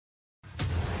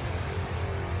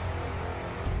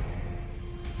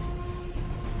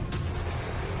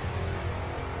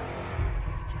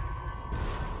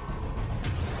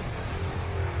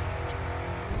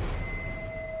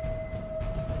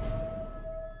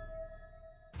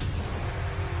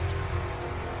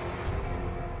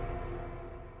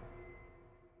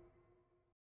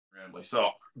family. So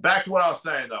back to what I was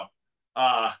saying, though.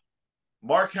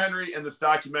 Mark Henry in this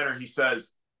documentary, he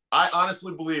says, I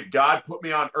honestly believe God put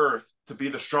me on earth to be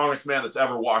the strongest man that's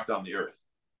ever walked on the earth.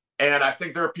 And I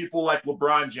think there are people like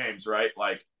LeBron James, right?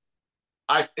 Like,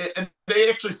 and they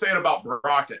actually say it about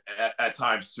Brock at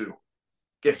times too.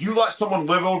 If you let someone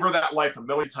live over that life a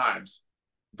million times,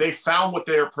 they found what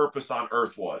their purpose on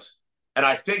earth was. And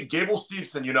I think Gable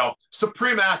Steveson,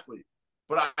 supreme athlete,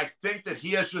 but I think that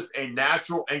he has just a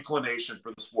natural inclination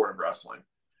for the sport of wrestling.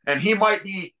 And he might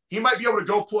be able to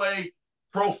go play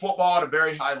pro football at a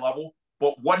very high level,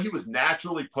 but what he was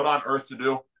naturally put on earth to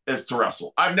do is to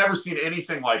wrestle. I've never seen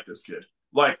anything like this kid.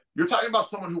 Like, you're talking about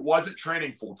someone who wasn't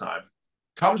training full time,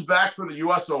 comes back for the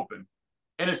US Open,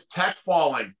 and is tech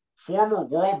falling, former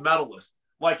world medalist,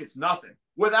 like it's nothing,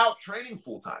 without training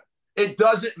full time. It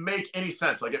doesn't make any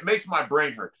sense. Like, it makes my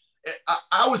brain hurt.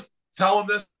 I was telling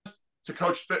this to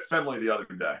Coach Finley the other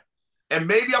day, and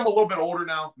maybe I'm a little bit older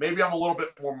now. Maybe I'm a little bit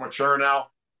more mature now.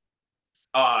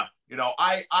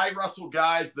 I wrestled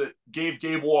guys that gave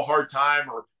Gable a hard time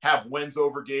or have wins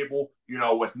over Gable,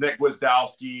 with Nick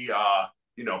Gwizdowski,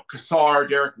 Kasper,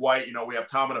 Derek White, we have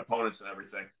common opponents and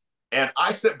everything. And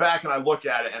I sit back and I look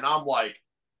at it and I'm like,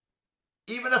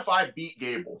 even if I beat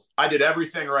Gable, I did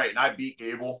everything right and I beat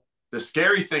Gable. The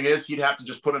scary thing is he'd have to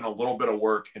just put in a little bit of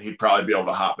work and he'd probably be able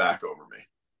to hop back over me.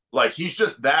 Like, he's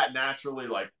just that naturally,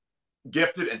 like,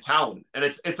 gifted and talented. And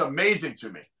it's amazing to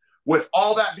me. With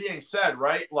all that being said,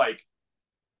 right, like,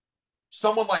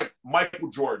 someone like Michael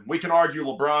Jordan, we can argue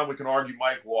LeBron, we can argue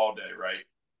Michael all day, right?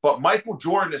 But Michael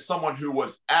Jordan is someone who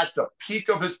was at the peak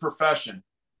of his profession,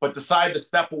 but decided to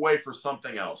step away for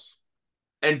something else.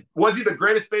 And was he the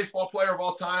greatest baseball player of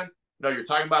all time? No, you're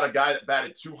talking about a guy that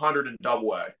batted 200 in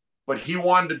Double-A. But he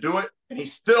wanted to do it, and he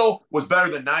still was better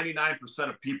than 99%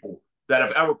 of people that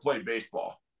have ever played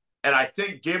baseball. And I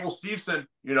think Gable Steveson,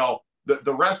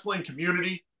 the wrestling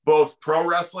community, both pro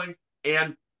wrestling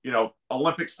and,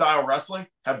 Olympic style wrestling,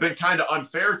 have been kind of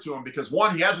unfair to him because,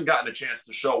 one, he hasn't gotten a chance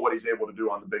to show what he's able to do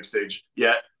on the big stage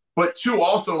yet. But two,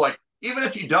 also, like, even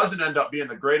if he doesn't end up being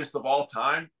the greatest of all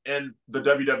time in the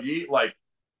WWE, like,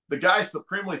 the guy's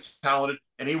supremely talented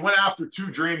and he went after two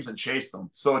dreams and chased them.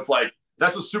 So it's like,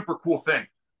 that's a super cool thing.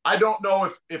 I don't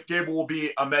know if Gable will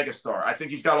be a megastar. I think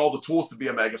he's got all the tools to be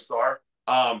a megastar.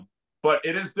 But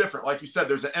it is different. Like you said,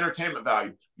 there's an entertainment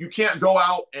value. You can't go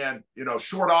out and,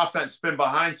 short offense, spin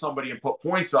behind somebody and put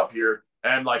points up here.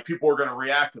 And, like, people are going to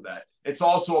react to that. It's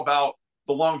also about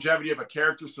the longevity of a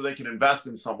character so they can invest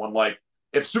in someone. Like,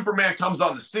 if Superman comes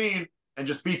on the scene and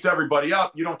just beats everybody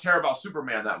up, you don't care about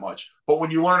Superman that much. But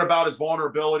when you learn about his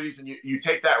vulnerabilities and you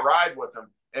take that ride with him,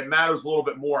 it matters a little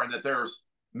bit more. And that there's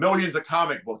millions of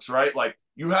comic books, right? Like,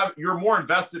 you're more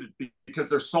invested because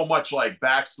there's so much, like,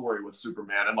 backstory with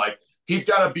Superman. And, like, he's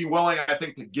got to be willing, I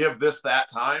think, to give this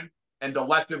that time and to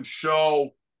let them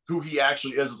show who he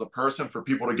actually is as a person for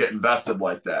people to get invested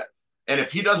like that. And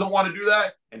if he doesn't want to do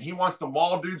that and he wants to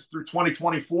maul dudes through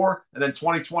 2024 and then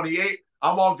 2028,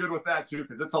 I'm all good with that too,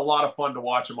 because it's a lot of fun to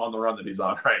watch him on the run that he's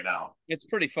on right now. It's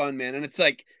pretty fun, man. And it's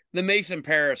like the Mason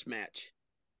Paris match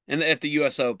and at the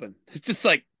US Open. It's just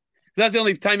like, that's the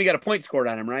only time you got a point scored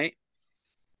on him, right?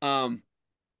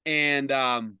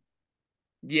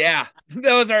 Yeah,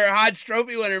 that was our Hodge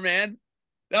Trophy winner, man.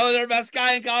 That was our best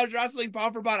guy in college wrestling,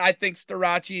 pound for pound. I think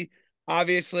Starachi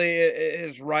obviously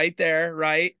is right there,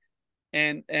 right?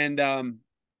 And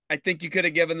I think you could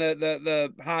have given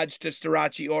the Hodge to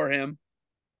Starachi or him.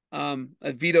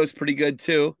 Vito's pretty good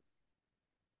too.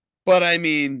 But I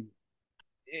mean,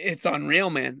 it's unreal,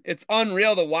 man. It's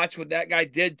unreal to watch what that guy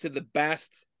did to the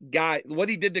best guy. What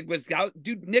he did to Gwizdowski.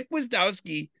 Dude, Nick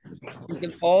Gwizdowski is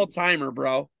an all-timer,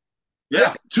 bro.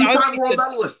 Yeah, two-time world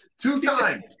medalist.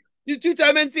 Two-time. He's a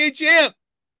two-time NCAA champ.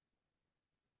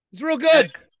 He's real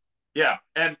good.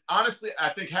 And honestly, I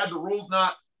think had the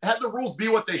rules be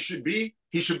what they should be,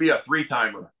 he should be a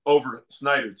three-timer over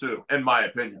Snyder too, in my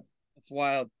opinion. That's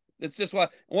wild. It's just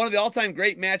wild. One of the all-time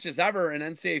great matches ever in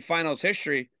NCAA finals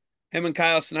history, him and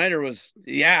Kyle Snyder was,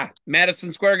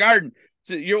 Madison Square Garden.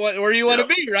 So you're where you want to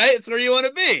be, right? It's where you want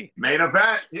to be. Main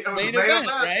event. Main event,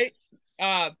 right?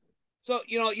 So,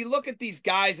 you look at these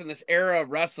guys in this era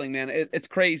of wrestling, man, it's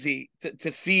crazy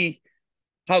to see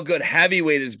how good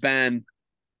heavyweight has been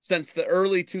since the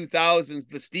early 2000s,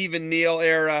 the Stephen Neal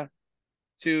era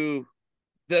to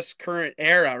this current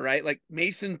era, right? Like,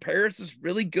 Mason Paris is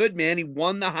really good, man. He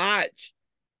won the Hodge.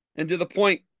 And to the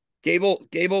point,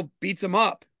 Gable beats him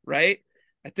up, right?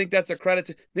 I think that's a credit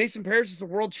to Mason Paris is a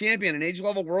world champion, an age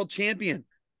level world champion.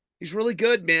 He's really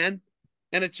good, man.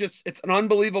 And it's an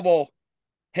unbelievable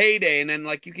heyday. And then,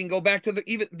 like, you can go back to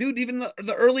even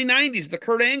the early 90s, the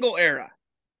Kurt Angle era.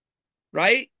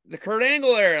 right? The Kurt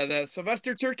Angle era, the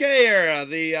Sylvester Turkey era,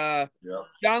 the Yeah.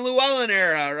 John Llewellyn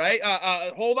era, right?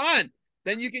 Hold on.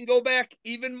 Then you can go back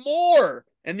even more.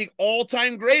 And the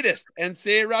all-time greatest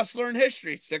NCAA wrestler in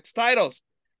history, 6 titles.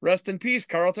 Rest in peace,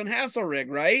 Carlton Hasselrig,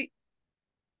 right?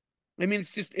 I mean,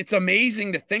 it's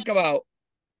amazing to think about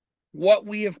what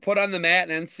we have put on the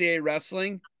mat in NCAA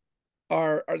wrestling.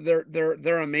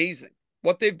 They're amazing.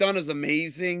 What they've done is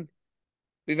amazing.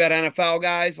 We've had NFL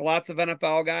guys, lots of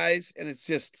NFL guys, and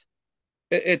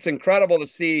it's incredible to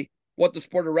see what the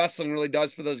sport of wrestling really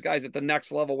does for those guys at the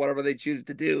next level, whatever they choose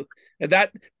to do. And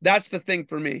that's the thing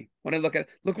for me when I look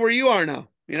where you are now.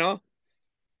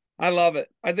 I love it.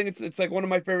 I think it's like one of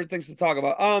my favorite things to talk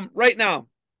about. Right now,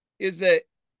 is it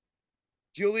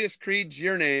Julius Creed's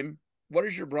your name? What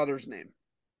is your brother's name?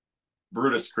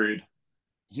 Brutus Creed.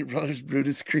 Your brother's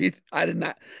Brutus Creed? I did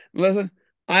not listen.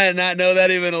 I did not know that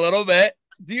even a little bit.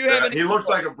 Do you have any? He looks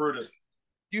like a Brutus.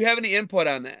 Do you have any input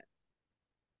on that?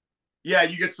 Yeah,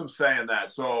 you get some say in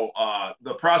that. So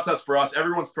the process for us,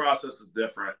 everyone's process is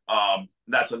different.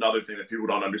 That's another thing that people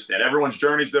don't understand. Everyone's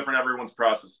journey is different. Everyone's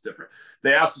process is different.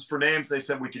 They asked us for names. They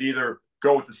said we could either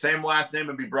go with the same last name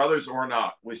and be brothers or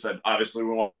not. We said, obviously,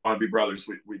 we want to be brothers.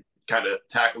 We kind of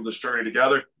tackled this journey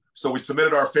together. So we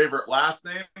submitted our favorite last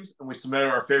names and we submitted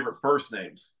our favorite first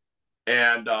names.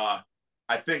 And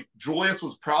I think Julius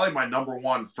was probably my number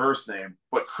 1 first name,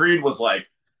 but Creed was like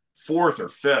 4th or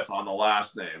 5th on the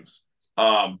last names.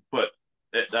 But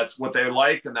that's what they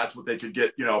liked, and that's what they could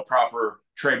get, proper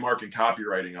trademark and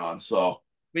copywriting on. So,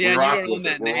 but yeah, you don't own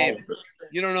that name.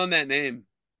 You don't own that name.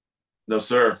 No,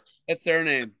 sir. That's their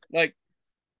name. Like,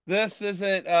 this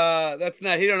isn't. That's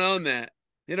not. He don't own that.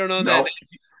 He don't own that name.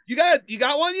 You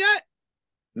got one yet?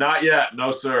 Not yet.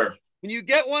 No, sir. When you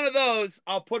get one of those,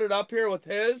 I'll put it up here with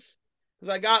his,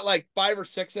 because I got like 5 or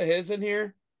 6 of his in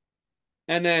here,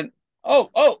 and then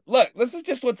look, this is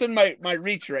just what's in my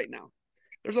reach right now.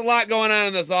 There's a lot going on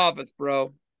in this office,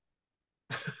 bro.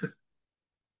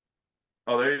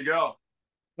 Oh, there you go.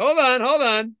 Hold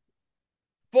on.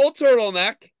 Full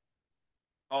turtleneck.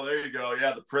 Oh, there you go.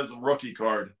 Yeah, the Prism rookie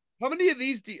card. How many of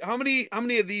these how many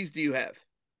of these do you have?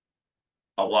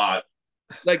 A lot.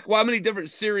 Like, how many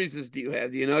different series do you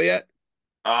have? Do you know yet?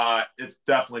 It's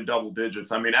definitely double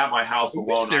digits. I mean, at my house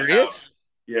alone, serious?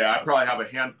 I probably have a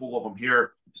handful of them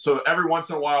here. So every once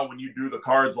in a while, when you do the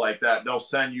cards like that, they'll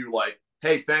send you like,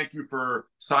 hey, thank you for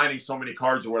signing so many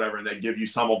cards or whatever, and they give you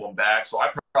some of them back. So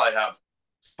I probably have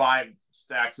 5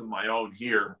 stacks of my own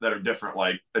here that are different,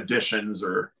 like editions,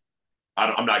 or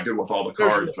I'm not good with all the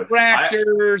cards. There's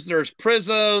refractors, there's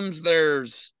prisms,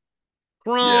 there's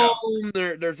chrome,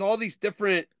 there's all these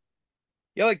different.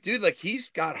 Yeah, like, dude, like,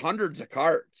 he's got hundreds of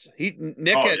cards. He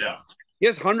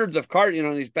has hundreds of cards,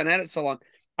 and he's been at it so long.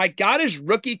 I got his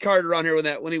rookie card around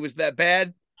here when he was that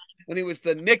bad. When he was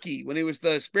the Nicky, when he was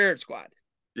the Spirit Squad.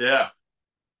 Yeah.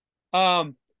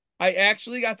 I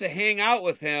actually got to hang out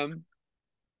with him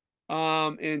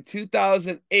in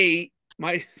 2008.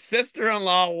 My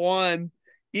sister-in-law won,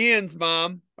 Ian's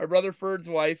mom, our brother Ferd's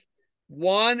wife,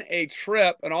 won a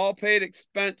trip, an all-paid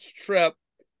expense trip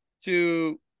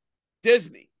to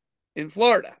Disney in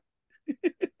Florida.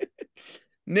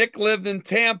 Nick lived in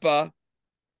Tampa,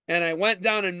 and I went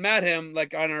down and met him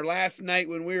like on our last night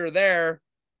when we were there.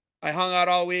 I hung out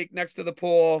all week next to the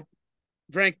pool,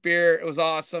 drank beer. It was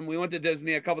awesome. We went to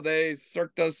Disney a couple days,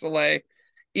 Cirque du Soleil.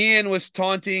 Ian was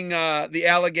taunting the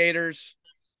alligators.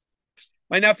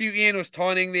 My nephew Ian was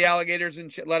taunting the alligators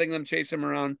and letting them chase him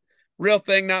around. Real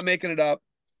thing, not making it up.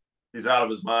 He's out of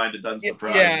his mind. It doesn't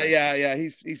surprise me. Yeah.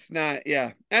 He's not.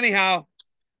 Yeah. Anyhow,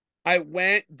 I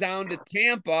went down to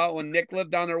Tampa when Nick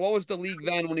lived down there. What was the league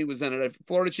then when he was in it?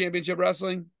 Florida Championship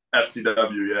Wrestling?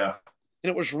 FCW, yeah. And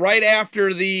it was right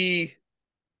after the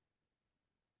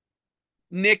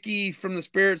Nicky from the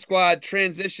Spirit Squad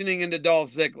transitioning into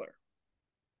Dolph Ziggler.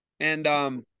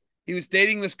 And he was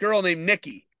dating this girl named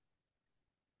Nikki.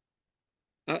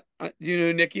 Do you know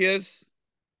who Nikki is?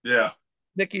 Yeah.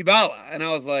 Nikki Bella. And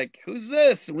I was like, who's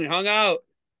this? And we hung out.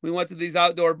 We went to these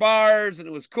outdoor bars and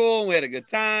it was cool. And we had a good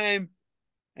time.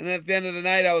 And then at the end of the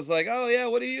night, I was like, oh yeah,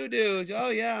 what do you do? Oh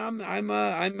yeah, I'm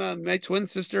my twin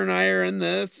sister and I are in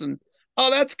this. And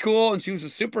oh, that's cool. And she was a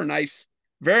super nice,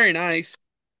 very nice.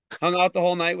 Hung out the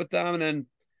whole night with them. And then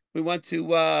we went to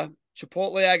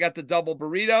Chipotle. I got the double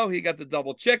burrito. He got the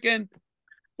double chicken.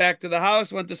 Back to the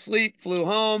house, went to sleep, flew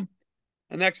home.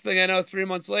 And next thing I know, 3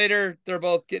 months later, they're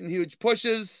both getting huge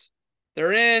pushes.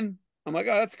 They're in. I'm like,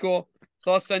 oh, that's cool.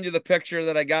 So I'll send you the picture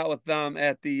that I got with them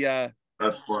at the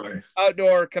that's funny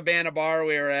outdoor cabana bar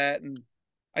we were at. And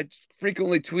I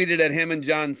frequently tweeted at him and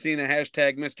John Cena,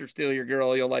 hashtag Mr. Steal Your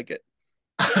Girl. You'll like it.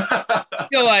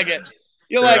 You'll like it.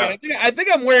 You like Yeah, it? I think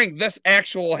I'm wearing this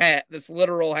actual hat, this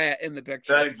literal hat in the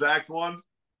picture. that exact one.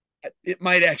 It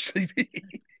might actually be.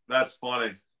 That's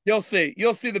funny. You'll see.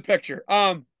 You'll see the picture.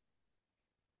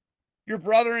 Your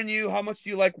brother and you, how much do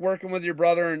you like working with your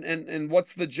brother, and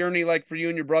what's the journey like for you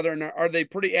and your brother? And are they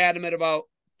pretty adamant about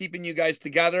keeping you guys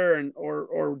together, and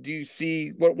or do you see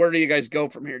where do you guys go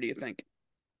from here, do you think?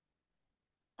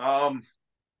 Um,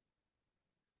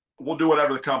 we'll do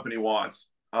whatever the company wants.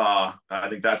 I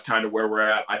think that's kind of where we're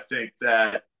at. I think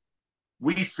that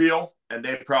we feel, and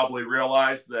they probably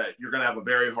realize that you're going to have a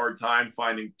very hard time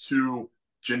finding two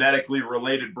genetically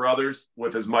related brothers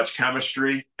with as much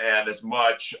chemistry and as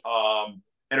much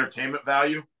entertainment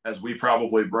value as we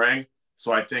probably bring.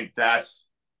 So I think that's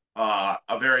a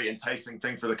very enticing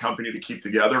thing for the company to keep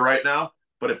together right now.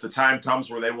 But if the time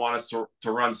comes where they want us to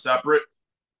run separate,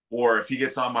 or if he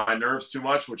gets on my nerves too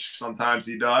much, which sometimes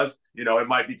he does, it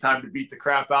might be time to beat the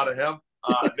crap out of him.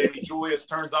 Maybe Julius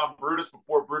turns on Brutus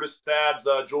before Brutus stabs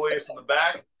Julius in the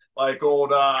back, like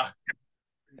old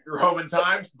Roman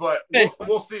times. But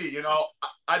we'll see.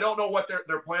 I don't know what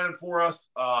they're planning for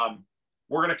us.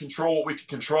 We're going to control what we can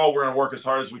control. We're going to work as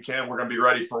hard as we can. We're going to be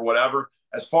ready for whatever.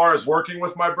 As far as working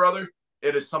with my brother,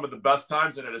 it is some of the best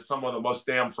times, and it is some of the most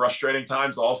damn frustrating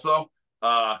times also.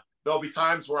 There'll be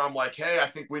times where I'm like, hey, I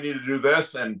think we need to do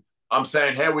this. And I'm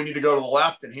saying, hey, we need to go to the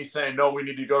left. And he's saying, no, we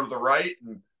need to go to the right.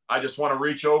 And I just want to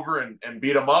reach over and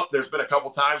beat him up. There's been a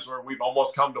couple times where we've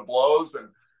almost come to blows, and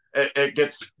it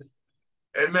gets,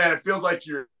 man, it feels like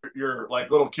you're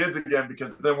like little kids again,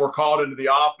 because then we're called into the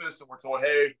office and we're told,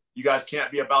 hey, you guys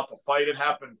can't be about to fight. It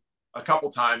happened a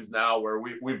couple times now where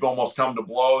we've almost come to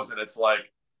blows, and it's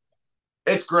like,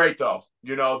 it's great though.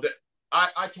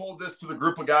 I told this to the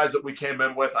group of guys that we came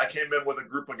in with. I came in with a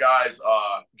group of guys,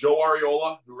 Joe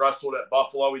Ariola, who wrestled at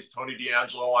Buffalo. He's Tony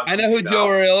D'Angelo on I know TV who Joe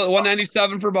now. Ariel,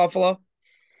 197 for Buffalo.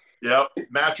 Yep.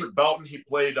 Matrick Belton, he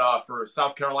played for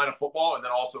South Carolina football and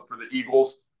then also for the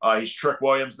Eagles. He's Trick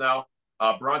Williams now.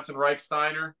 Bronson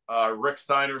Reichsteiner, Rick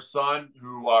Steiner's son,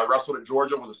 who wrestled at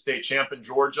Georgia, was a state champ in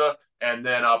Georgia, and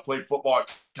then played football at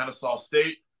Kennesaw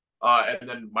State. And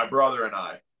then my brother and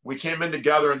I. We came in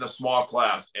together in the small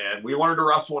class, and we learned to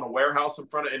wrestle in a warehouse in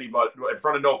front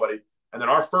of nobody. And then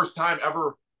our first time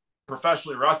ever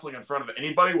professionally wrestling in front of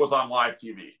anybody was on live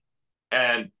TV.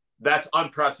 And that's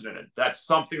unprecedented. That's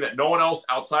something that no one else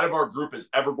outside of our group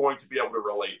is ever going to be able to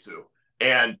relate to.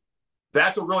 And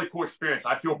that's a really cool experience.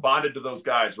 I feel bonded to those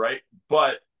guys, right?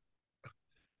 But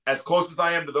as close as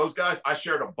I am to those guys, I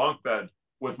shared a bunk bed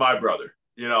with my brother.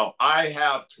 I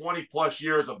have 20 plus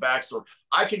years of backstory.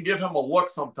 I can give him a look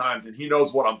sometimes and he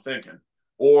knows what I'm thinking.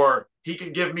 Or he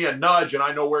can give me a nudge and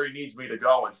I know where he needs me to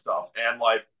go and stuff. And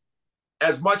like,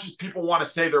 as much as people want to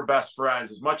say they're best friends,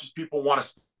 as much as people want to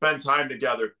spend time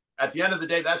together, at the end of the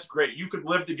day, that's great. You could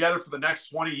live together for the next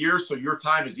 20 years, so your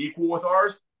time is equal with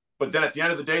ours. But then at the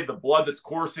end of the day, the blood that's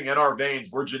coursing in our veins,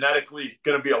 we're genetically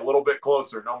going to be a little bit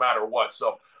closer no matter what.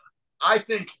 So I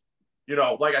think,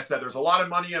 like I said, there's a lot of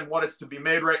money in what it's to be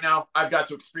made right now. I've got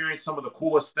to experience some of the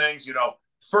coolest things.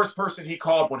 First person he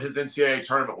called when his NCAA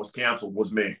tournament was canceled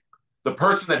was me. The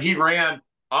person that he ran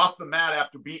off the mat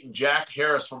after beating Jack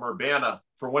Harris from Urbana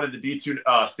for winning the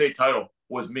D2 state title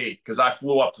was me, because I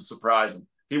flew up to surprise him.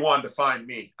 He wanted to find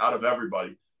me out of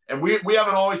everybody. And we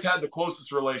haven't always had the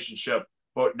closest relationship,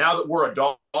 but now that we're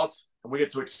adults and we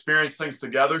get to experience things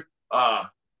together,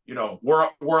 we're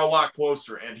a lot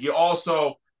closer. And he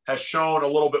also has shown a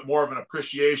little bit more of an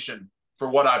appreciation for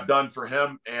what I've done for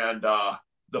him and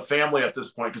the family at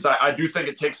this point, because I do think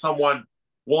it takes someone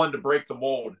willing to break the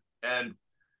mold. And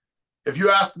if you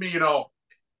asked me,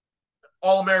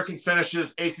 All-American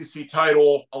finishes, ACC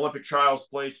title, Olympic trials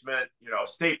placement,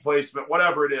 state placement,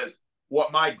 whatever it is,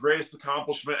 what my greatest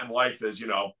accomplishment in life is,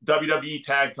 WWE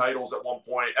tag titles at one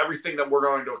point, everything that we're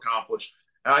going to accomplish.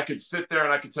 And I could sit there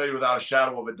and I could tell you without a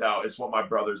shadow of a doubt, it's what my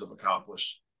brothers have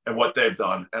accomplished and what they've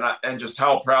done. And just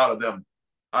how proud of them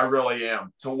I really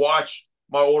am. To watch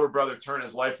my older brother turn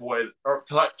his life away, or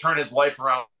turn his life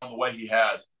around the way he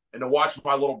has, and to watch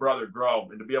my little brother grow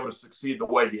and to be able to succeed the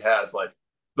way he has, like,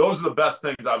 those are the best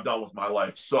things I've done with my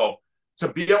life. So to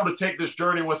be able to take this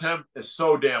journey with him is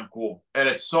so damn cool. And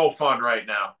it's so fun right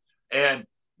now. And,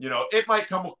 it might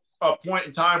come a point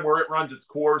in time where it runs its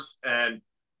course and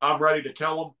I'm ready to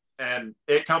kill him. And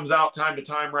it comes out time to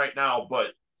time right now.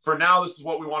 But for now, this is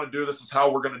what we want to do. This is how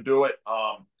we're going to do it.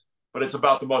 But it's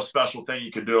about the most special thing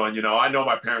you can do. And, I know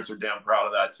my parents are damn proud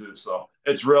of that too. So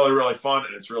it's really, really fun.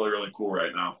 And it's really, really cool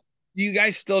right now. Do you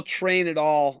guys still train at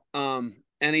all?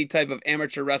 Any type of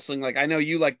amateur wrestling? Like, I know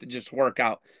you like to just work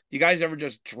out. Do you guys ever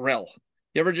just drill?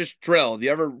 You ever just drill? Do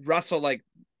you ever wrestle like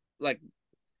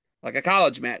like a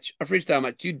college match, a freestyle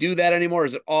match. Do you do that anymore?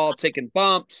 Is it all taking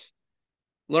bumps,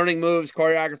 learning moves,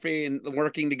 choreography, and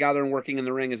working together and working in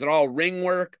the ring? Is it all ring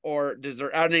work, or does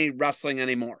there any wrestling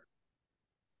anymore?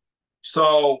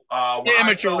 So when I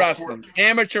Amateur fell short, wrestling.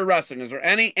 Amateur wrestling. Is there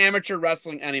any amateur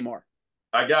wrestling anymore?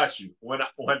 I got you.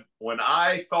 When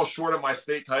I fell short of my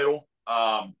state title,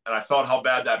 and I felt how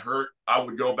bad that hurt, I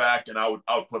would go back and I would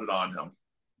put it on him.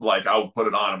 Like I would put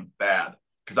it on him bad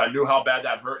because I knew how bad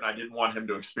that hurt and I didn't want him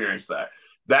to experience that.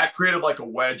 That created like a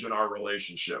wedge in our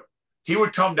relationship. He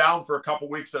would come down for a couple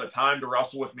weeks at a time to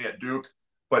wrestle with me at Duke,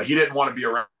 but he didn't want to be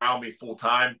around me full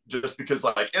time just because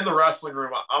like in the wrestling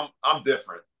room, I'm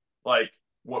different. Like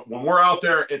when we're out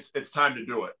there, it's time to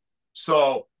do it.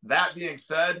 So that being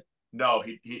said, no,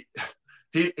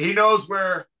 he knows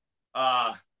where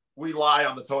we lie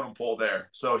on the totem pole there.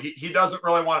 So he doesn't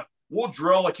really want to. We'll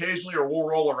drill occasionally or we'll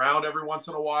roll around every once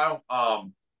in a while.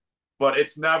 But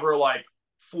it's never like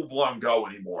full blown go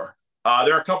anymore.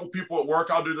 There are a couple people at work.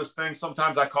 I'll do this thing.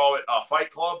 Sometimes I call it a fight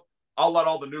club. I'll let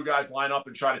all the new guys line up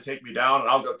and try to take me down, and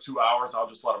I'll go 2 hours. I'll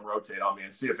just let them rotate on me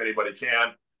and see if anybody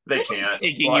can. They can't.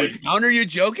 Taking you down? Are you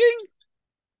joking?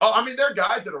 Oh, I mean, there are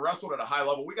guys that have wrestled at a high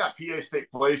level. We got PA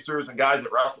state placers and guys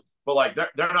that wrestle, but like they're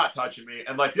not touching me.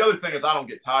 And like the other thing is, I don't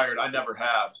get tired. I never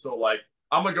have. So like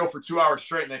I'm gonna go for 2 hours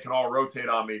straight, and they can all rotate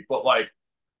on me. But like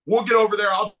we'll get over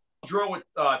there. I'll drill with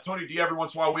Tony D every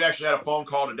once in a while. We actually had a phone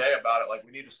call today about it. Like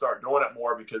we need to start doing it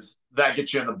more because that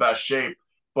gets you in the best shape.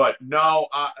 But no,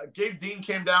 Gabe Dean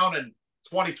came down in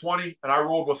 2020, and I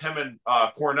rolled with him in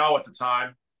Cornell at the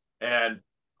time, and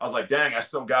I was like, dang, I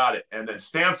still got it. And then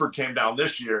Stanford came down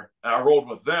this year, and I rolled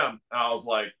with them, and I was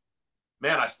like,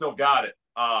 man, I still got it.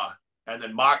 And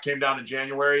then Mock came down in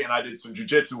January, and I did some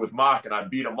jiu-jitsu with Mock, and I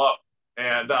beat him up.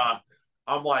 And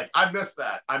I'm like, I miss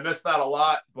that. I miss that a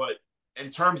lot. But in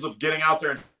terms of getting out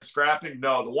there and scrapping,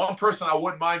 no. The one person I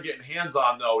wouldn't mind getting hands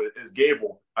on, though, is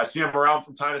Gable. I see him around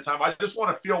from time to time. I just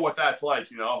want to feel what that's like,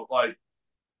 you know? Like,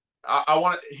 I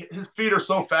want to – his feet are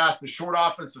so fast. The short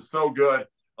offense is so good.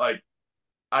 Like,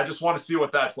 I just want to see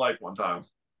what that's like one time.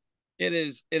 It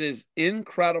is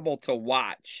incredible to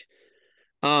watch.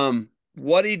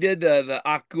 What he did to the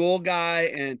Akgul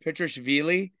guy and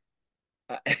Petrashvili,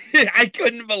 I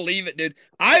couldn't believe it, dude.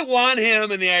 I want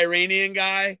him and the Iranian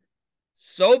guy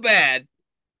so bad.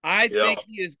 I think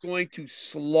he is going to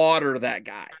slaughter that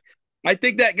guy. I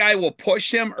think that guy will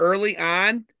push him early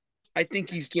on. I think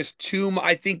he's just too.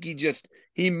 I think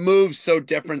he moves so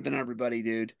different than everybody,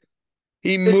 dude.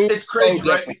 He moves. It's crazy,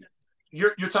 so right?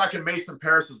 You're talking Mason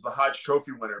Paris as the Hodge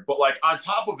Trophy winner, but like on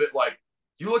top of it, like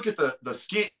you look at the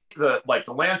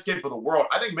landscape of the world.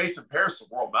 I think Mason Paris is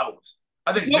a world medalist.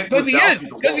 I think because he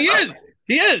is.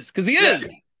 He is.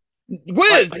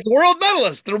 Wiz, like, world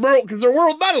medalist. They're world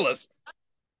medalists.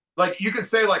 Like you can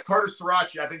say, like Carter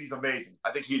Sirachi, I think he's amazing.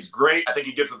 I think he's great. I think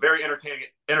he gives a very entertaining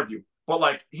interview. But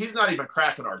like he's not even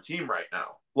cracking our team right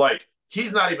now. Like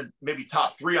he's not even maybe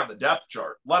top 3 on the depth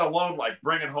chart, let alone like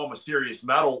bringing home a serious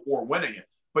medal or winning it.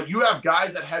 But you have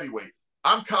guys at heavyweight.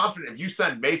 I'm confident if you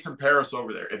send Mason Paris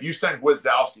over there, if you send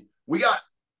Gwizdowski, we got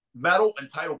medal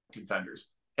and title contenders.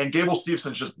 And Gable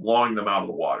Stevenson's just blowing them out of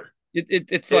the water.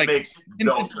 It like makes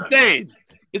no it's sense. Insane.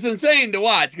 It's insane to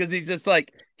watch because he's just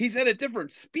like he's at a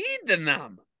different speed than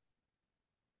them.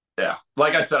 Yeah,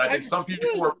 like I said, I think some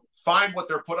people find what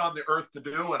they're put on the earth to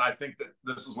do, and I think that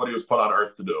this is what he was put on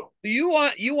earth to do. You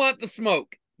want the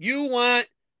smoke. You want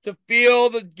to feel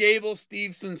the Gable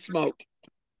Stevenson smoke.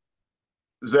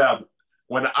 Zeb,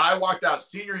 when I walked out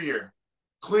senior year,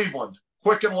 Cleveland,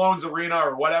 Quicken Loans Arena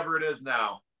or whatever it is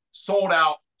now, sold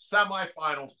out,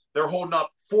 semifinals. They're holding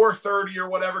up 4:30 or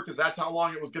whatever because that's how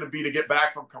long it was going to be to get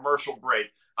back from commercial break.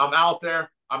 I'm out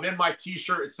there. I'm in my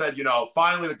T-shirt. It said,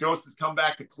 finally the Ghost has come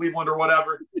back to Cleveland or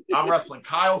whatever. I'm wrestling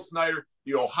Kyle Snyder,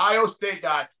 the Ohio State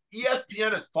guy.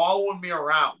 ESPN is following me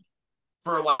around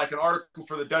for like an article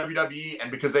for the WWE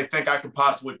and because they think I can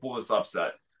possibly pull this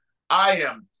upset. I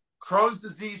am Crohn's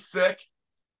disease sick.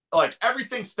 Like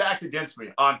everything stacked against me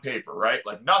on paper, right?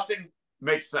 Like nothing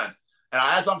makes sense. And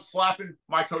as I'm slapping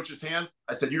my coach's hands,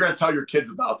 I said, you're going to tell your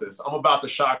kids about this. I'm about to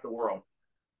shock the world.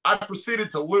 I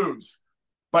proceeded to lose.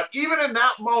 But even in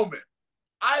that moment,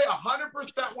 I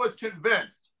 100% was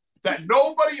convinced that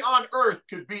nobody on earth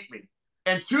could beat me.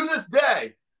 And to this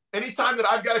day, anytime that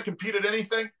I've got to compete at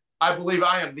anything, I believe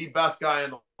I am the best guy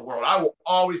in the world. I will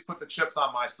always put the chips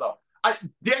on myself.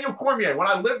 Daniel Cormier, when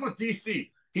I lived with DC,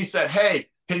 he said, hey,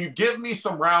 can you give me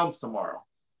some rounds tomorrow?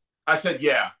 I said,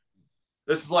 yeah.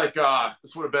 This is like,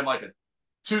 this would have been like a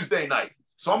Tuesday night.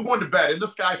 So I'm going to bed in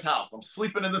this guy's house. I'm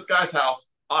sleeping in this guy's house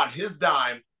on his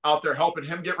dime out there helping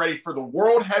him get ready for the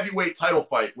world heavyweight title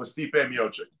fight with Stipe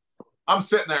Miocic. I'm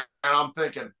sitting there and I'm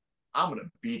thinking, I'm gonna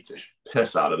beat the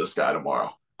piss out of this guy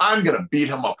tomorrow. I'm gonna beat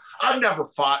him up. I've never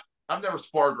fought. I've never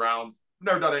sparred rounds. I've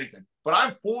never done anything. But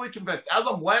I'm fully convinced, as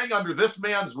I'm laying under this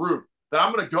man's roof, that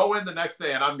I'm going to go in the next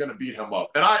day and I'm going to beat him up.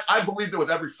 And I believed it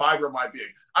with every fiber of my being.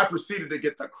 I proceeded to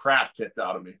get the crap kicked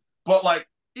out of me. But like,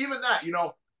 even that,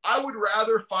 I would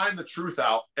rather find the truth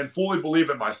out and fully believe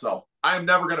in myself. I am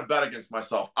never going to bet against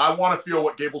myself. I want to feel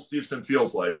what Gable Steveson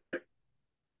feels like.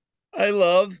 I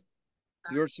love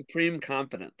your supreme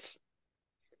confidence.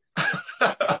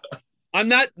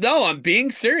 I'm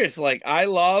being serious. Like, I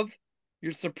love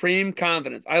your supreme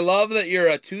confidence. I love that you're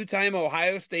a 2-time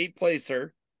Ohio State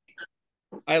placer.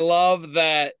 I love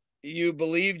that you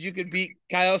believed you could beat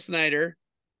Kyle Snyder.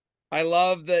 I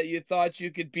love that you thought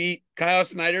you could beat Kyle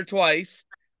Snyder twice.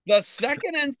 The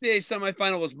second NCAA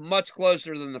semifinal was much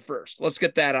closer than the first. Let's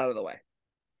get that out of the way.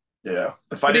 Yeah.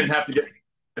 If I didn't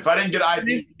get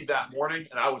IV that morning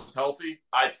and I was healthy,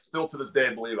 I still to this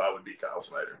day believe I would beat Kyle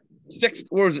Snyder.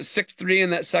 What was it, 6-3 in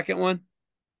that second one?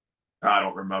 I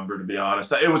don't remember, to be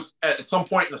honest. It was at some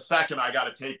point in the second I got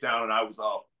a takedown and I was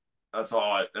up. That's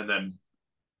all. And then,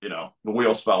 the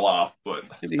wheels fell off. But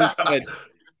he's good.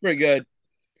 Pretty good.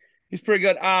 He's pretty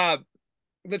good.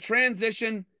 The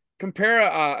transition, compare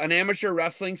an amateur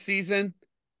wrestling season.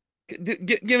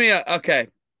 Give me okay.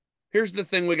 Here's the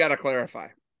thing we got to clarify.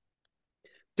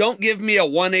 Don't give me a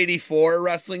 184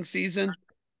 wrestling season.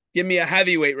 Give me a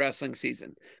heavyweight wrestling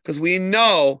season. Because we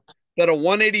know that a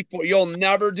 184, you'll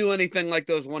never do anything like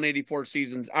those 184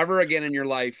 seasons ever again in your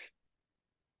life.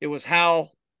 It was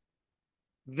hell.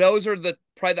 Those are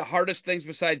probably the hardest things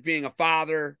besides being a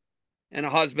father and a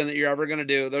husband that you're ever going to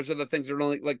do. Those are the things that are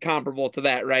only like comparable to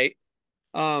that, right?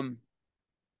 Sounds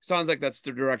like that's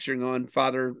the direction you're going,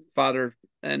 father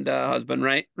and husband,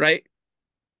 right? Right?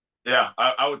 Yeah,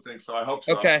 I would think so. I hope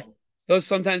so. Okay.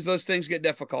 Sometimes those things get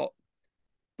difficult.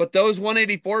 But those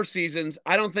 184 seasons,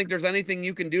 I don't think there's anything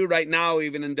you can do right now,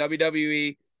 even in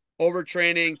WWE,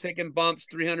 overtraining, taking bumps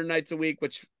 300 nights a week,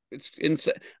 which it's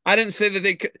insane. I didn't say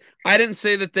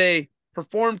that they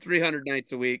perform 300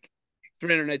 nights a week,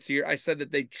 300 nights a year. I said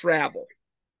that they travel.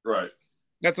 Right.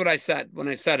 That's what I said when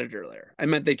I said it earlier. I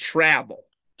meant they travel,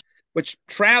 which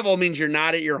travel means you're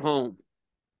not at your home.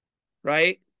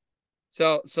 Right?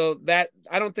 So that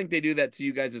I don't think they do that to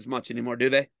you guys as much anymore, do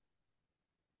they?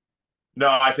 No,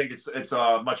 I think it's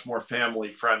a much more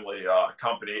family friendly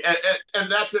company, and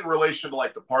that's in relation to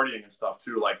like the partying and stuff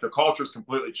too. Like the culture's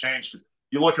completely changed because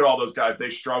you look at all those guys; they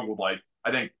struggled. Like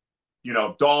I think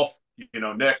Dolph,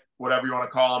 Nick, whatever you want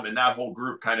to call them, and that whole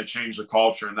group kind of changed the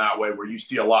culture in that way, where you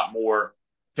see a lot more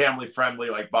family friendly,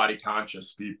 like body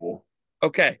conscious people.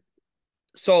 Okay,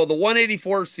 so the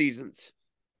 184 seasons,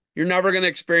 you're never going to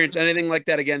experience anything like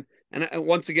that again. And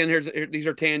once again, these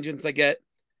are tangents I get.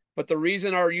 But the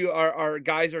reason our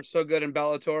guys are so good in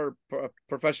Bellator,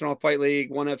 Professional Fight League,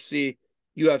 ONE FC,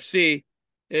 UFC,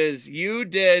 is you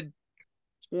did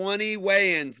 20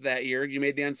 weigh-ins that year. You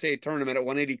made the NCAA tournament at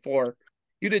 184.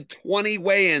 You did 20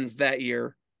 weigh-ins that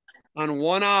year on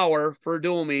 1 hour for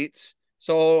dual meets.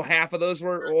 So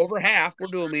over half were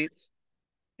dual meets.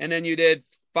 And then you did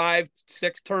 5-6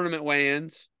 tournament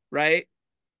weigh-ins, right?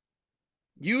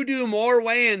 You do more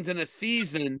weigh-ins in a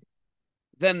season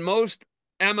than most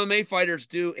MMA fighters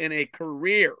do in a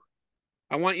career.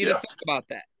 I want you to think about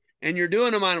that. And you're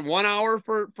doing them on 1 hour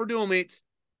for dual meets,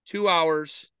 2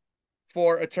 hours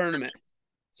for a tournament.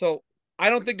 So I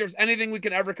don't think there's anything we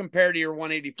can ever compare to your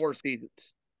 184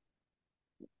 seasons.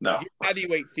 No. Your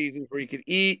heavyweight seasons where you can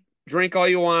eat, drink all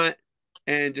you want,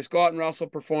 and just go out and wrestle,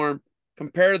 perform.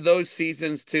 Compare those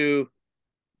seasons to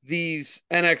these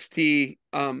NXT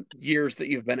years that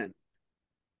you've been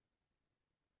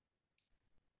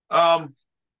in.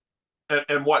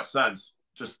 In what sense?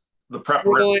 Just the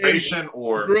preparation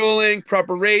or grueling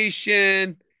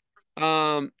preparation,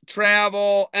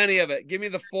 travel, any of it. Give me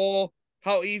the full.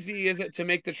 How easy is it to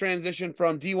make the transition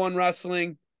from D1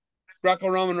 wrestling,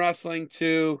 Greco-Roman wrestling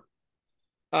to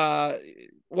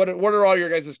what are all your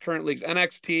guys' current leagues?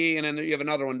 NXT, and then you have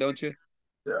another one, don't you?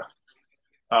 Yeah.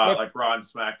 Like Raw and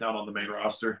SmackDown on the main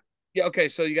roster. Yeah, okay.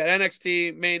 So you got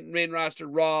NXT, main roster,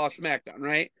 Raw, SmackDown,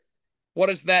 right? What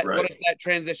is that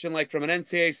transition like from an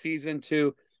NCAA season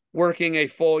to working a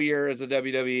full year as a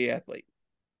WWE athlete?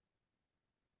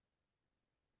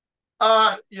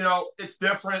 It's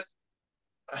different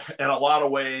in a lot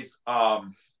of ways,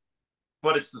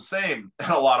 but it's the same in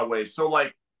a lot of ways. So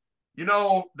like,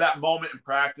 that moment in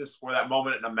practice or that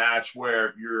moment in a match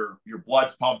where your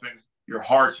blood's pumping, your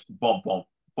heart's bump, bump,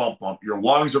 bump, bump, your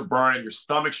lungs are burning, your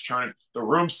stomach's churning, the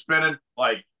room's spinning,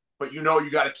 like, but you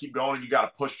got to keep going and you got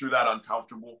to push through that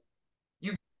uncomfortable.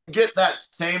 get that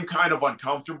same kind of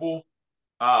uncomfortable.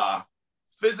 Uh,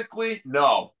 Physically,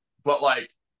 no. But like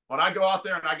when I go out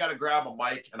there and I got to grab a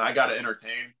mic and I got to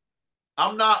entertain,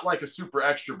 I'm not like a super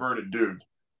extroverted dude.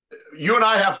 You and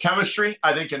I have chemistry,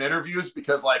 I think, in interviews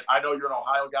because like I know you're an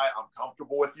Ohio guy, I'm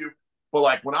comfortable with you. But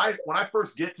like when I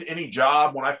first get to any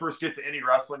job, when I first get to any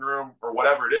wrestling room or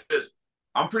whatever it is,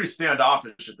 I'm pretty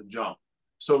standoffish at the jump.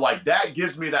 So like that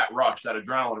gives me that rush, that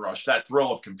adrenaline rush, that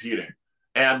thrill of competing.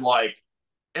 And like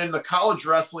in the college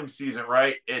wrestling season,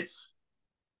 right? It's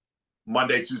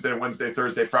Monday, Tuesday, Wednesday,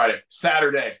 Thursday, Friday,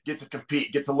 Saturday, get to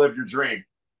compete, get to live your dream.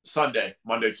 Sunday,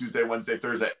 Monday, Tuesday, Wednesday,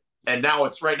 Thursday. And now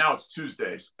it's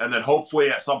Tuesdays. And then hopefully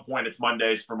at some point it's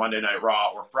Mondays for Monday Night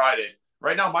Raw or Fridays.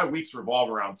 Right now, my weeks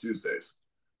revolve around Tuesdays.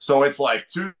 So it's like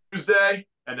Tuesday,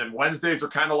 and then Wednesdays are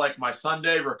kind of like my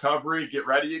Sunday recovery, get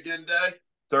ready again day.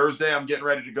 Thursday, I'm getting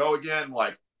ready to go again,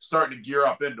 like starting to gear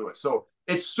up into it. So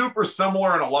it's super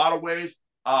similar in a lot of ways.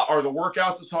 Are the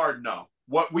workouts as hard? No.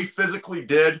 What we physically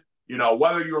did,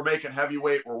 whether you were making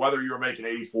heavyweight or whether you were making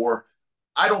 84,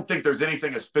 I don't think there's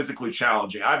anything as physically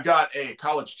challenging. I've got a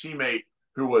college teammate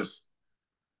who was,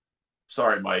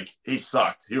 sorry, Mike, he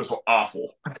sucked. He was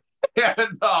awful.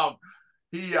 And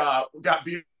he got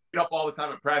beat up all the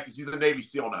time at practice. He's a Navy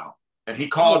SEAL now. And he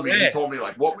called me and he told me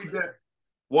like what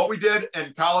we did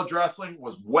in college wrestling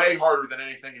was way harder than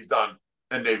anything he's done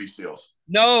in Navy SEALs.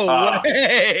 No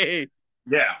way.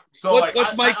 Yeah. So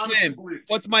what's Mike's name?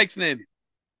 What's Mike's name?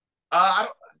 I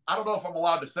don't know if I'm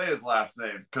allowed to say his last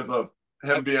name because of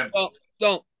him being.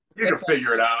 Don't. You can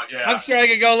figure it out. Yeah. I'm sure I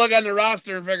could go look on the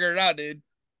roster and figure it out, dude.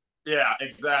 Yeah,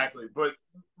 exactly. But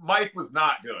Mike was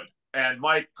not good. And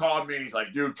Mike called me and he's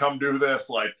like, dude, come do this.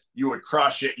 Like, you would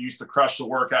crush it. You used to crush the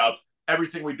workouts.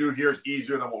 Everything we do here is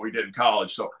easier than what we did in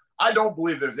college. So I don't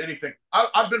believe there's anything.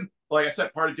 I've been, like I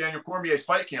said, part of Daniel Cormier's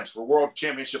fight camps for world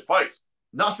championship fights.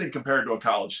 Nothing compared to a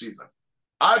college season.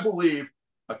 I believe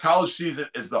a college season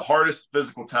is the hardest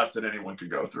physical test that anyone could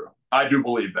go through. I do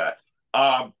believe that.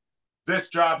 This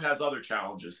job has other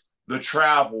challenges. The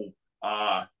travel,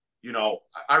 I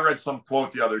read some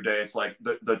quote the other day. It's like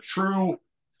the true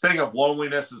thing of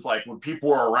loneliness is like when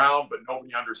people are around, but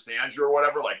nobody understands you or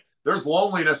whatever. Like there's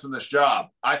loneliness in this job.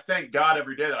 I thank God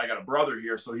every day that I got a brother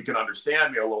here so he can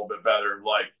understand me a little bit better.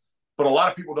 Like, but a lot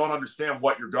of people don't understand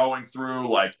what you're going through.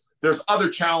 Like there's other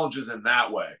challenges in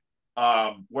that way.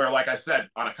 Where, like I said,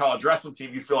 on a college wrestling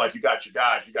team, you feel like you got your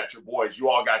guys, you got your boys, you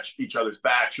all got each other's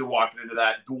backs. You're walking into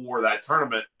that duel or that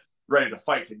tournament ready to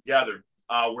fight together.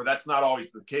 Where that's not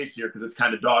always the case here because it's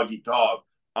kind of dog eat dog.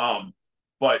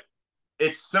 But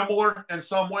it's similar in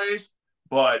some ways,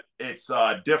 but it's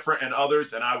different in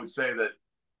others. And I would say that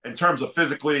in terms of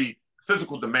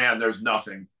physical demand, there's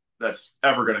nothing that's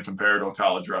ever going to compare to a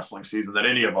college wrestling season that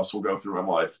any of us will go through in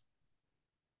life.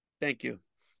 Thank you.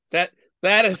 That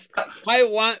is, I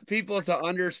want people to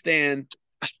understand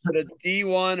that a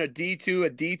D1, a D2, a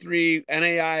D3,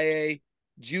 NAIA,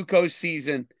 JUCO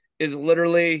season is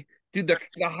literally, dude,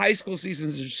 the high school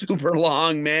seasons are super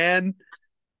long, man.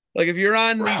 Like if you're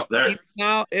on these teams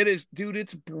now, it is, dude,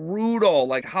 it's brutal.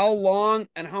 Like how long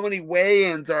and how many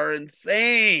weigh-ins are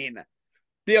insane.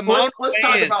 The amount. Let's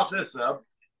talk about this, Ev.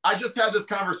 I just had this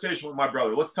conversation with my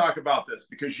brother. Let's talk about this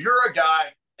because you're a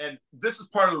guy, and this is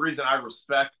part of the reason I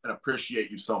respect and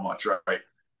appreciate you so much, right?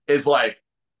 Is like,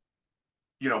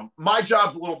 my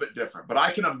job's a little bit different, but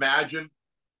I can imagine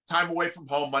time away from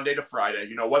home Monday to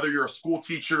Friday, whether you're a school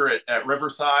teacher at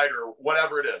Riverside or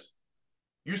whatever it is,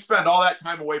 you spend all that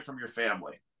time away from your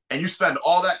family and you spend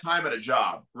all that time at a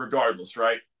job regardless,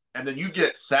 right? And then you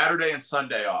get Saturday and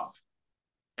Sunday off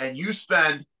and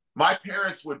my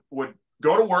parents would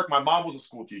go to work. My mom was a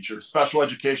school teacher, special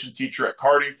education teacher at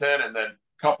Cardington and then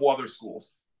a couple other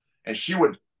schools. And she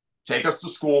would take us to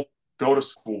school, go to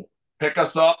school, pick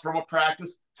us up from a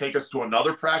practice, take us to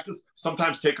another practice,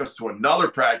 sometimes take us to another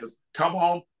practice, come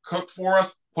home, cook for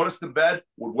us, put us to bed,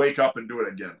 would wake up and do it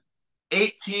again.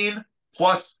 18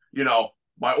 plus,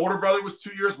 my older brother was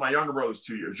 2 years, my younger brother was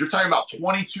 2 years. You're talking about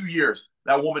 22 years.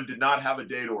 That woman did not have a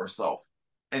day to herself.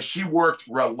 And she worked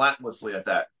relentlessly at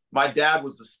that. My dad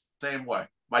was the same way.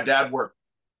 My dad worked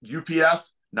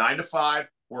UPS 9 to 5,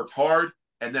 worked hard.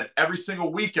 And then every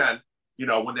single weekend,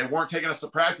 when they weren't taking us to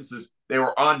practices, they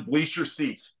were on bleacher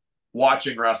seats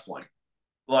watching wrestling.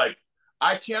 Like,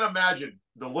 I can't imagine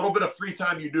the little bit of free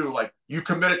time you do. Like, you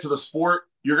commit it to the sport.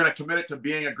 You're going to commit it to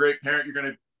being a great parent. You're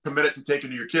going to commit it to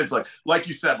taking to your kids. Like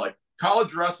you said, like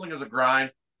college wrestling is a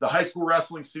grind. The high school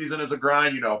wrestling season is a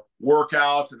grind,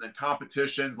 workouts and then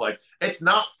competitions. Like, it's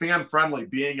not fan friendly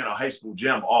being in a high school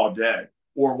gym all day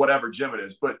or whatever gym it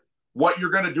is. But what you're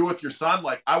going to do with your son,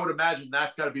 like I would imagine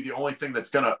that's got to be the only thing that's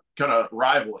gonna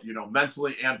rival it,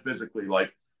 mentally and physically.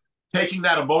 Like taking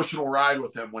that emotional ride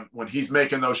with him when he's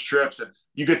making those trips, and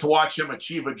you get to watch him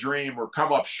achieve a dream or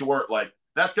come up short. Like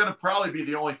that's going to probably be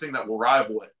the only thing that will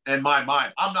rival it in my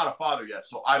mind. I'm not a father yet,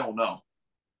 so I don't know.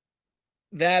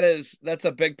 That's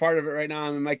a big part of it right now.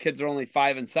 I mean, my kids are only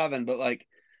 5 and 7, but like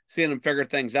seeing them figure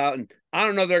things out, and I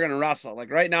don't know if they're going to wrestle. Like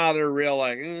right now, they're real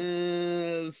like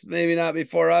maybe not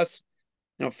before us.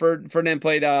 Ferdinand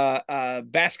played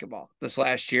basketball this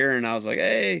last year, and I was like,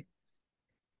 hey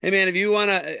man, if you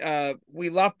want to, we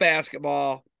left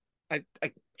basketball. I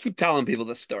keep telling people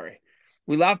this story.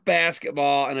 We left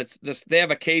basketball, and it's this. They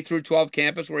have a K through 12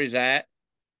 campus where he's at.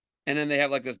 And then they have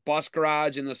like this bus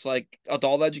garage and this like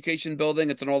adult education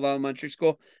building. It's an old elementary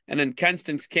school. And then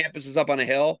Kenston's campus is up on a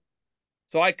hill.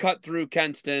 So I cut through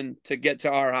Kenston to get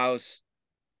to our house.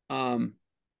 And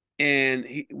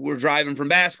we're driving from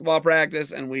basketball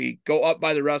practice, and we go up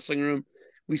by the wrestling room.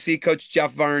 We see Coach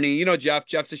Jeff Varney. You know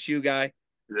Jeff's a shoe guy.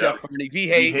 Yeah. Jeff Varney.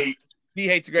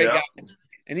 V-Hate's a great guy.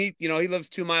 And he lives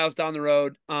 2 miles down the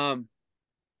road.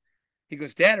 He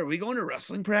goes, Dad, are we going to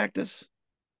wrestling practice?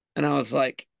 And I was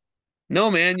like, no,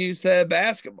 man, you said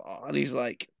basketball. And he's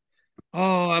like,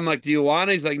 oh, I'm like, do you want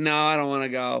to? He's like, no, I don't want to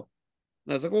go.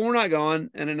 And I was like, well, we're not going.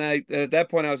 And then at that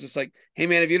point, I was just like, hey,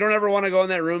 man, if you don't ever want to go in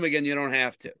that room again, you don't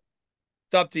have to.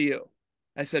 It's up to you.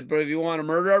 I said, but if you want to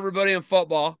murder everybody in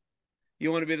football, you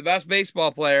want to be the best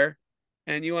baseball player,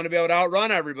 and you want to be able to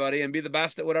outrun everybody and be the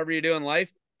best at whatever you do in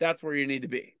life, that's where you need to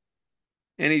be.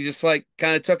 And he just like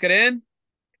kind of took it in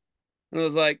and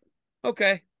was like,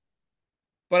 okay.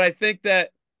 But I think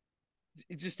that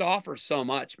it just offers so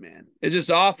much, man. It just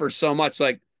offers so much.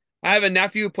 Like I have a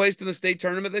nephew who placed in the state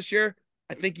tournament this year.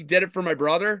 I think he did it for my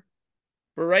brother.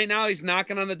 But right now he's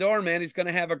knocking on the door, man. He's going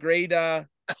to have a great,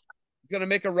 he's going to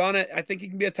make a run at, I think he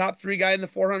can be a top 3 guy in the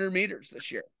 400 meters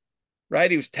this year. Right.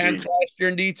 He was 10th last year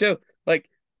in D2. Like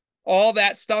all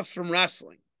that stuff's from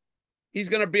wrestling. He's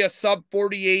going to be a sub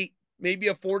 48, maybe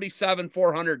a 47,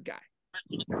 400 guy.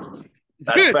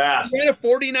 That's fast. He had a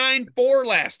 49.4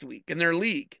 last week in their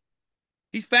league.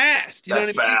 He's fast. You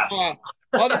That's know what I mean? fast.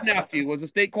 Other nephew was a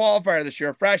state qualifier this year,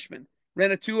 a freshman,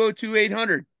 ran a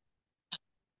 202-800.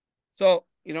 So,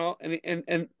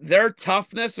 and their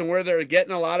toughness and where they're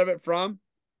getting a lot of it from,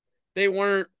 they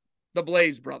weren't the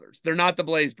Blaze brothers. They're not the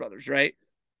Blaze brothers, right?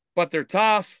 But they're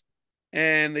tough,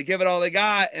 and they give it all they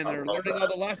got, and they're learning all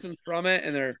the lessons from it,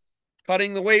 and they're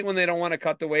cutting the weight when they don't want to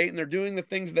cut the weight, and they're doing the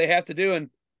things they have to do. And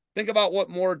think about what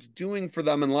more it's doing for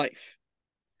them in life.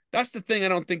 That's the thing I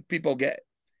don't think people get.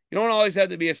 You don't always have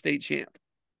to be a state champ.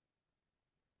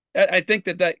 I think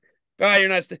that you're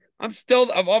not. I'm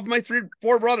still of my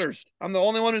 4 brothers. I'm the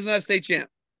only one who's not a state champ.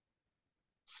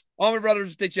 All my brothers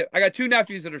are state champ. I got 2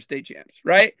 nephews that are state champs.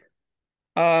 Right.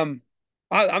 I'm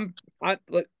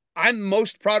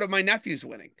most proud of my nephews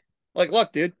winning. Like,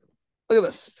 look, dude, look at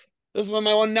this. This is when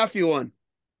my one nephew won.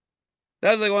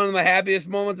 That's like one of my happiest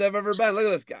moments I've ever been. Look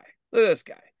at this guy. Look at this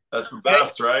guy. That's the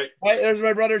best, right? There's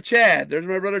my brother Chad. There's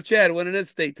my brother Chad winning his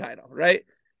state title, right?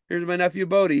 Here's my nephew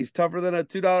Bodie. He's tougher than a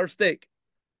 $2 steak.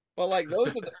 But like those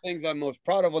are the things I'm most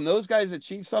proud of. When those guys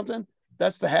achieve something,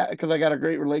 that's because I got a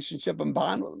great relationship and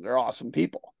bond with them. They're awesome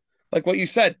people. Like what you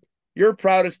said, you're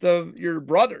proudest of your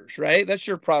brothers, right? That's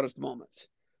your proudest moments.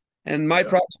 And my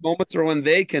proudest moments are when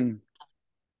they can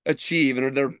achieve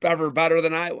and they're ever better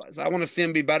than I was. I want to see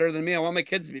them be better than me. I want my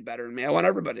kids to be better than me. I want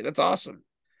everybody. That's awesome.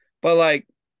 But like,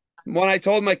 when I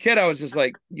told my kid, I was just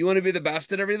like, you want to be the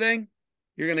best at everything?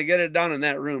 You're going to get it done in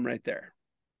that room right there.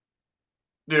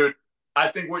 Dude, I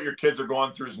think what your kids are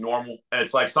going through is normal. And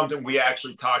it's like something we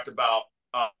actually talked about.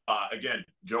 Again,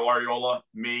 Joe Ariola,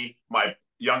 me, my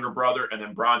younger brother, and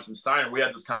then Bronson Steiner. We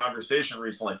had this conversation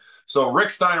recently. So Rick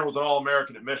Steiner was an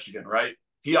All-American at Michigan, right?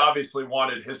 He obviously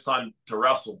wanted his son to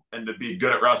wrestle and to be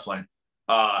good at wrestling.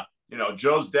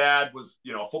 Joe's dad was,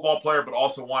 a football player, but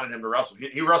also wanted him to wrestle.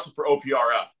 He wrestled for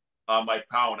OPRF. Mike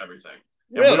Powell and everything.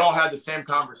 And we all had the same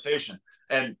conversation.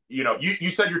 And, you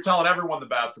said you're telling everyone the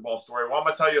basketball story. Well, I'm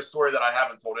going to tell you a story that I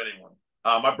haven't told anyone.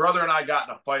 My brother and I got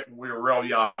in a fight when we were real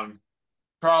young.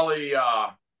 Probably,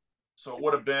 so it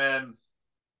would have been,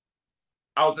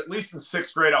 I was at least in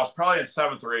 6th grade. I was probably in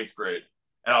 7th or 8th grade.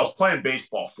 And I was playing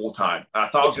baseball full time. I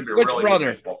thought I was going to be a really good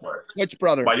baseball player. Which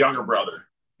brother? My younger brother.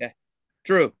 Yeah,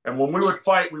 true. And when we would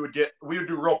fight, we would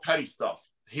do real petty stuff.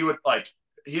 He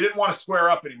didn't want to square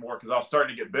up anymore because I was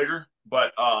starting to get bigger,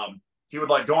 but he would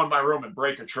like go in my room and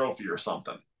break a trophy or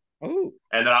something. Ooh.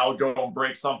 And then I would go and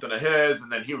break something of his,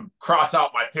 and then he would cross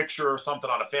out my picture or something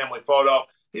on a family photo.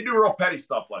 He'd do real petty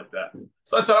stuff like that.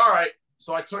 So I said, all right.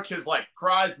 So I took his like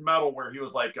prized medal where he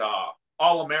was like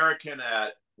All-American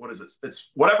at, what is it?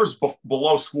 It's whatever's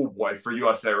below schoolboy for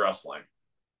USA Wrestling.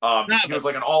 He was like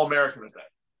Novice. an All-American at that.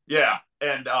 Yeah,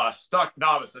 and stuck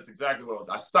novice. That's exactly what it was.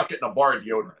 I stuck it in a bar of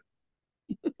deodorant,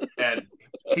 and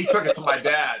he took it to my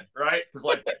dad, right? Because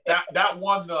like that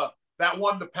won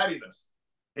the pettiness.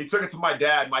 He took it to my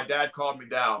dad. My dad called me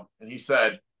down, and he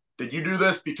said, "Did you do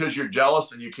this because you're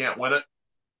jealous and you can't win it?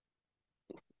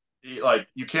 Like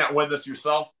you can't win this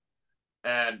yourself?"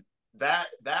 And that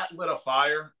lit a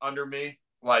fire under me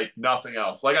like nothing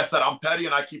else. Like I said, I'm petty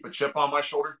and I keep a chip on my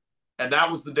shoulder. And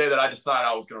that was the day that I decided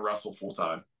I was going to wrestle full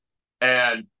time.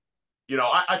 And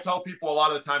I tell people a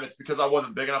lot of the time it's because I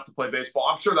wasn't big enough to play baseball.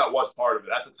 I'm sure that was part of it.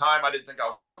 At the time, I didn't think I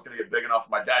was going to get big enough.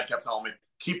 My dad kept telling me,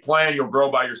 keep playing, you'll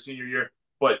grow by your senior year.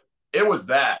 But it was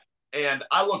that. And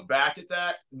I look back at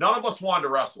that. None of us wanted to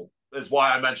wrestle, is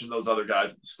why I mentioned those other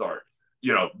guys at the start.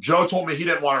 Joe told me he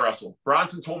didn't want to wrestle.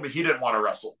 Bronson told me he didn't want to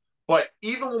wrestle. But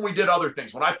even when we did other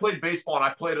things, when I played baseball and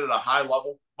I played it at a high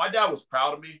level, my dad was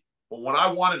proud of me. But when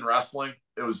I won in wrestling,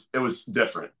 it was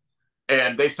different.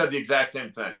 And they said the exact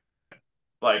same thing.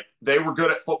 Like they were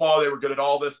good at football, they were good at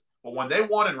all this, but when they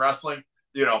won in wrestling,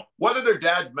 whether their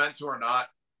dad's meant to or not,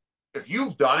 if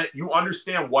you've done it, you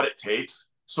understand what it takes.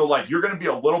 So like you're going to be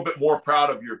a little bit more proud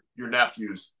of your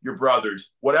nephews, your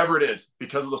brothers, whatever it is,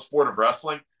 because of the sport of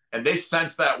wrestling. And they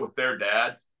sense that with their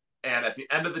dads. And at the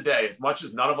end of the day, as much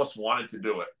as none of us wanted to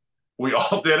do it, we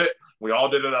all did it. We all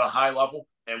did it at a high level,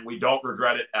 and we don't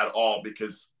regret it at all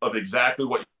because of exactly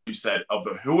what you said, of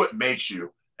who it makes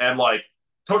you. And like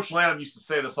Coach Lanham used to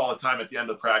say this all the time at the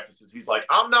end of practices. He's like,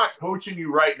 I'm not coaching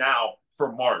you right now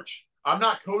for March. I'm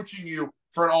not coaching you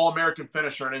for an All-American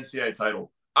finish or an NCAA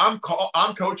title. I'm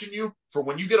coaching you for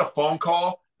when you get a phone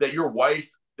call that your wife,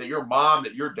 that your mom,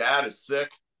 that your dad is sick,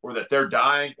 or that they're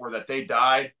dying, or that they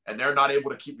died and they're not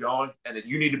able to keep going, and that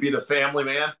you need to be the family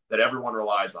man that everyone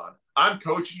relies on. I'm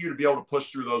coaching you to be able to push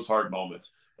through those hard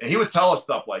moments. And he would tell us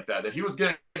stuff like that he was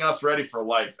getting us ready for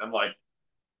life. And like,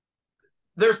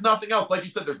 there's nothing else. Like you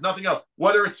said, there's nothing else.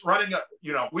 Whether it's running,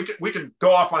 we can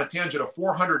go off on a tangent of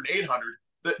 400 and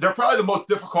 800. They're probably the most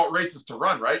difficult races to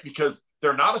run, right? Because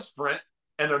they're not a sprint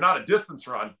and they're not a distance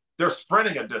run. They're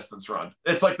sprinting a distance run.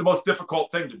 It's like the most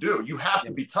difficult thing to do. You have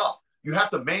to be tough. You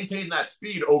have to maintain that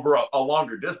speed over a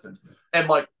longer distance. And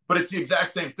like, but it's the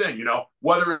exact same thing,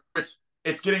 whether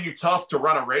it's getting you tough to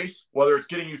run a race, whether it's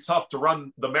getting you tough to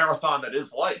run the marathon that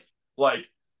is life. Like,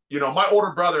 my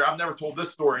older brother, I've never told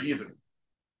this story either.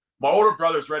 My older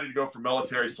brother's ready to go for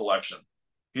military selection.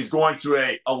 He's going to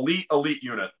a elite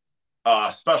unit,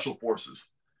 special forces.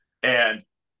 And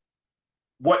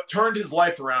what turned his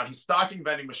life around, he's stocking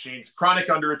vending machines, chronic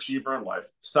underachiever in life,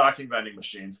 stocking vending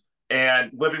machines,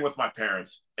 and living with my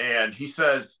parents. And he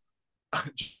says,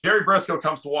 Jerry Briscoe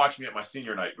comes to watch me at my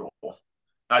senior night duel.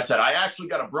 I said, I actually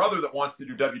got a brother that wants to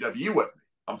do WWE with me.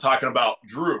 I'm talking about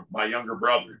Drew, my younger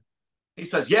brother. He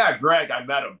says, yeah, Greg, I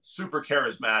met him. Super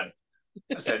charismatic.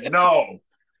 I said, no,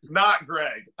 not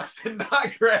Greg. I said,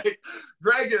 not Greg.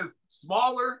 Greg is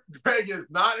smaller. Greg is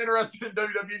not interested in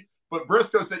WWE. But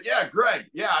Briscoe said, yeah, Greg.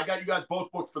 Yeah, I got you guys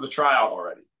both booked for the tryout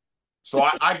already. So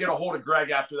I get a hold of Greg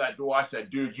after that duel. I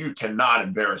said, dude, you cannot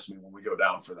embarrass me when we go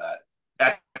down for that.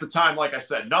 At the time, like I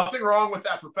said, nothing wrong with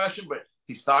that profession, but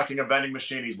he's stocking a vending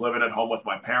machine. He's living at home with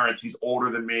my parents. He's older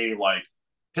than me. Like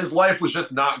his life was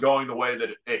just not going the way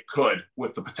that it could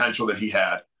with the potential that he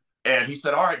had. And he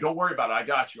said, all right, don't worry about it. I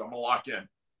got you. I'm going to lock in.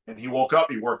 And he woke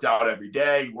up. He worked out every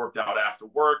day. He worked out after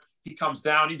work. He comes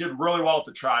down. He did really well at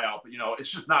the tryout, but, it's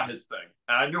just not his thing.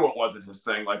 And I knew it wasn't his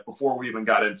thing, like, before we even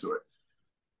got into it.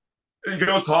 And he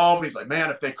goes home. He's like, man,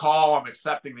 if they call, I'm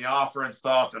accepting the offer and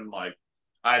stuff. And, like,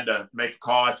 I had to make a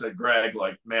call. I said, Greg,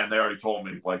 like, man, they already told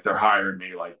me, like, they're hiring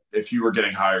me. Like, if you were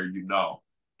getting hired,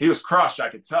 He was crushed. I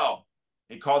could tell.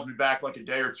 He calls me back like a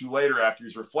day or two later after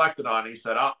he's reflected on it. He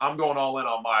said, I'm going all in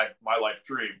on my life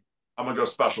dream. I'm going to go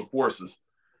special forces.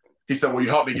 He said, will you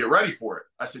help me get ready for it?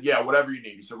 I said, yeah, whatever you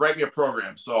need. He said, write me a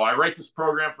program. So I write this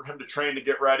program for him to train to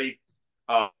get ready.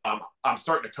 I'm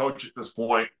starting to coach at this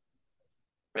point.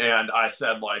 And I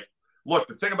said, like, look,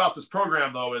 the thing about this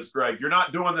program, though, is, Greg, you're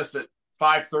not doing this at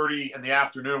 5:30 in the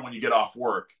afternoon when you get off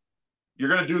work. You're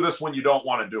going to do this when you don't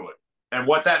want to do it. And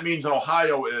what that means in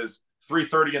Ohio is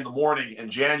 3:30 in the morning in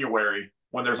January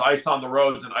when there's ice on the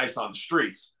roads and ice on the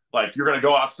streets. Like, you're going to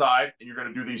go outside and you're going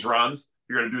to do these runs.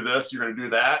 You're going to do this. You're going to do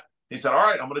that. He said, all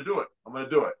right, I'm going to do it. I'm going to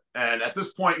do it. And at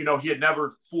this point, he had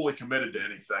never fully committed to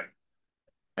anything.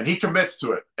 And he commits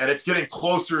to it. And it's getting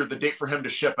closer, the date for him to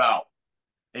ship out.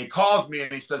 And he calls me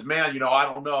and he says, man, I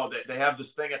don't know. They have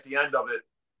this thing at the end of it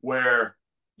where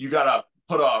you got to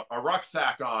put a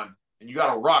rucksack on and you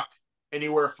got to ruck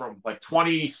anywhere from like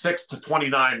 26 to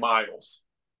 29 miles.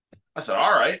 I said,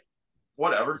 all right,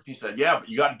 whatever. He said, yeah, but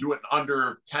you got to do it in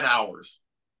under 10 hours.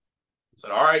 I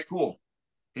said, all right, cool.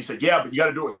 He said, yeah, but you got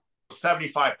to do it with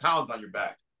 75 pounds on your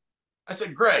back. I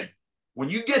said, Greg, when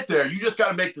you get there, you just got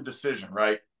to make the decision,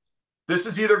 right? This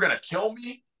is either going to kill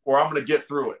me or I'm going to get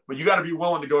through it. But you got to be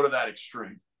willing to go to that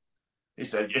extreme. He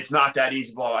said, it's not that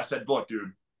easy. Blah. I said, look,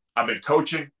 dude, I've been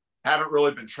coaching, haven't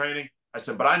really been training. I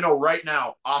said, but I know right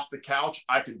now off the couch,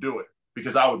 I could do it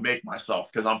because I would make myself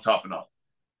because I'm tough enough.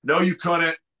 No, you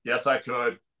couldn't. Yes, I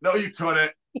could. No, you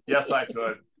couldn't. Yes, I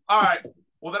could. All right.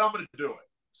 Well, then I'm going to do it.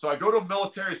 So I go to a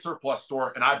military surplus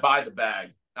store and I buy the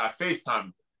bag. And I FaceTime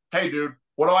him. Hey, dude,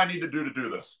 what do I need to do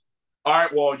this? All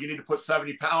right, well, you need to put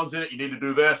 70 pounds in it. You need to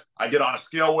do this. I get on a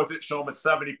scale with it, show him it's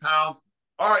 70 pounds.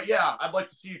 All right, yeah, I'd like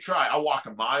to see you try. I walk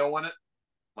a mile in it.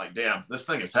 I'm like, damn, this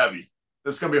thing is heavy.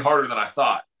 This is going to be harder than I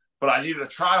thought. But I needed a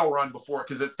trial run before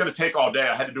because it's going to take all day.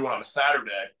 I had to do it on a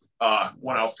Saturday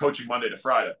when I was coaching Monday to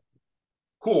Friday.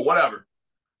 Cool, whatever.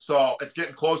 So it's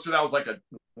getting closer. That was like a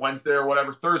Wednesday or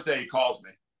whatever. Thursday, he calls me.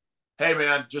 Hey,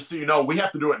 man, just so you know, we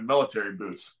have to do it in military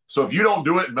boots. So if you don't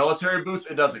do it in military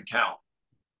boots, it doesn't count.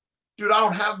 Dude, I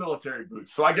don't have military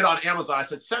boots. So I get on Amazon. I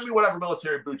said, send me whatever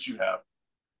military boots you have.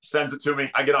 Sends it to me.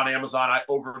 I get on Amazon. I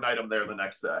overnight them there the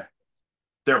next day.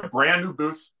 They're brand new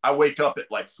boots. I wake up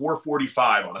at like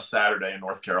 4:45 on a Saturday in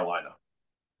North Carolina.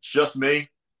 It's just me.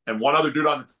 And one other dude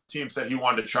on the team said he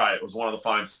wanted to try it. It was one of the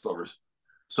fine silvers.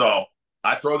 So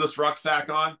I throw this rucksack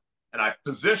on and I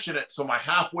position it so my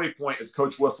halfway point is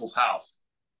Coach Whistle's house.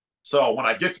 So when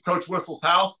I get to Coach Whistle's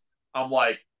house, I'm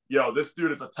like, yo, this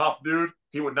dude is a tough dude.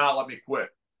 He would not let me quit.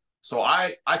 So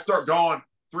I start going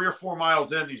 3 or 4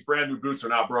 miles in. These brand new boots are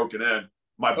not broken in.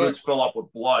 My boots fill up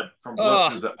with blood from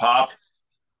blisters that pop.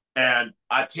 And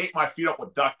I tape my feet up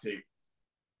with duct tape.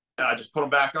 And I just put them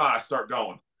back on. I start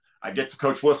going. I get to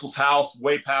Coach Whistle's house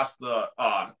way past the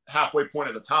halfway point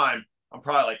of the time. I'm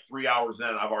probably like 3 hours in.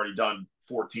 I've already done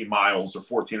 14 miles or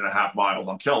 14 and a half miles.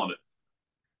 I'm killing it.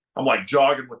 I'm like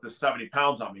jogging with this 70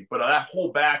 pounds on me. But that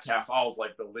whole back half, I was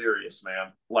like delirious,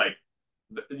 man. Like,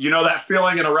 you know that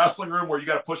feeling in a wrestling room where you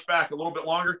got to push back a little bit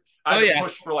longer? I had to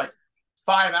push for like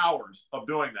 5 hours of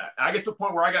doing that. And I get to the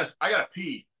point where I got to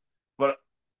pee, but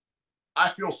I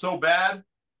feel so bad.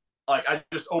 Like I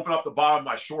just open up the bottom of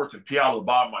my shorts and pee out of the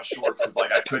bottom of my shorts because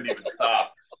like I couldn't even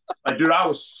stop. Like, dude, I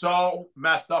was so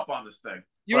messed up on this thing.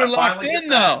 You were locked in,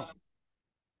 though.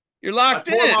 You're locked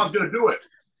in. I told him I was going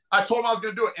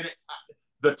to do it. And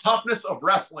the toughness of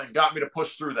wrestling got me to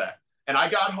push through that. And I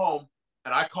got home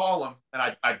and I call him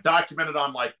and I documented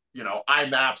on like, you know,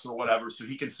 iMaps or whatever so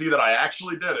he can see that I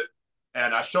actually did it.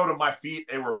 And I showed him my feet.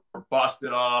 They were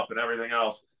busted up and everything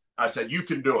else. I said, you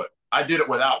can do it. I did it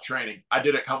without training. I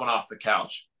did it coming off the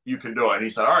couch. You can do it. And he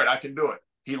said, all right, I can do it.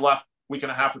 He left a week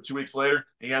and a half or 2 weeks later.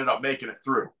 And he ended up making it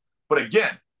through. But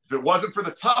again, if it wasn't for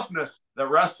the toughness that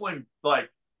wrestling like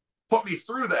put me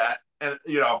through that, and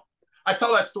you know, I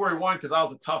tell that story, one, because I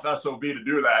was a tough SOB to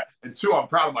do that, and two, I'm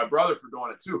proud of my brother for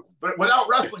doing it too. But without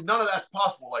wrestling, none of that's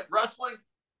possible. Like wrestling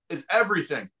is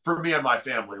everything for me and my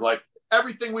family. Like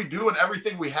everything we do and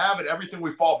everything we have and everything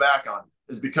we fall back on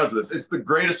is because of this. It's the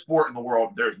greatest sport in the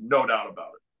world. There's no doubt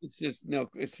about it. It's just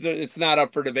it's not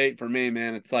up for debate for me,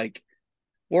 man. It's like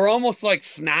we're almost like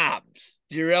snobs.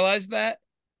 Do you realize that?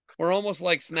 We're almost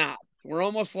like snobs. We're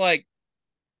almost like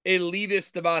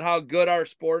elitist about how good our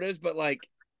sport is, but like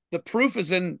the proof is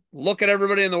in look at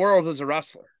everybody in the world who's a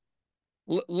wrestler.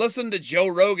 Listen to Joe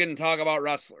Rogan talk about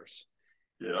wrestlers.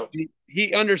 Yeah,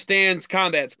 he understands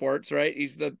combat sports, right?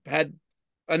 He's the head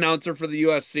announcer for the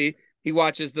UFC. He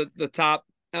watches the top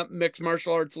mixed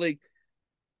martial arts league,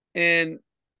 and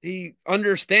he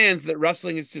understands that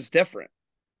wrestling is just different.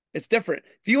 It's different.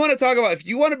 If you want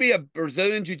to be a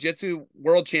Brazilian Jiu-Jitsu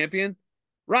world champion,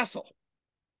 wrestle.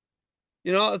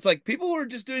 You know, it's like people who are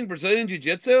just doing Brazilian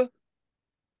Jiu-Jitsu,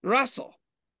 wrestle.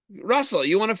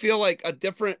 You want to feel like a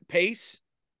different pace?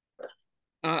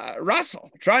 Wrestle.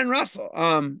 Try and wrestle.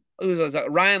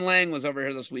 Ryan Lang was over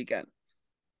here this weekend.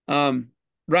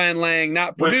 Ryan Lang,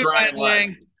 not Purdue Ryan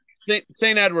Lang.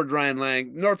 St. Edward Ryan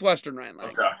Lang, Northwestern Ryan Lang.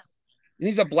 Okay. And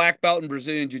he's a black belt in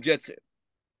Brazilian Jiu-Jitsu.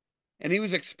 And he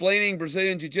was explaining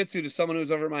Brazilian Jiu-Jitsu to someone who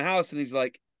was over at my house, and he's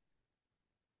like,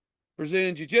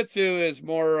 Brazilian Jiu-Jitsu is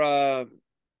more,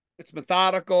 it's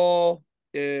methodical,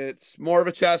 it's more of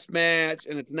a chess match,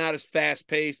 and it's not as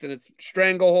fast-paced, and it's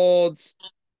strangleholds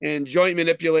and joint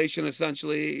manipulation,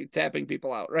 essentially tapping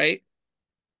people out, right?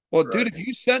 Well, right. Dude, if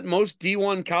you sent most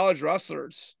D1 college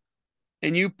wrestlers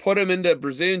and you put them into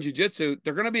Brazilian Jiu-Jitsu,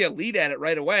 they're going to be elite at it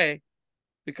right away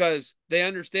because they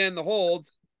understand the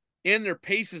holds and their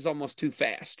pace is almost too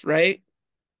fast, right?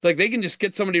 It's like they can just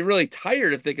get somebody really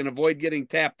tired if they can avoid getting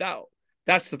tapped out.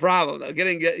 That's the problem, though. They're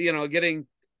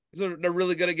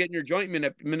really good at getting your joint,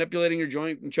 manipulating your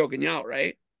joint and choking you out,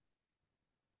 right?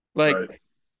 Like Right.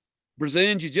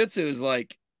 Brazilian Jiu-Jitsu is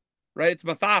like, right? It's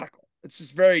methodical. It's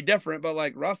just very different, but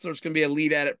like wrestlers can be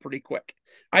elite at it pretty quick.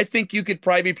 I think you could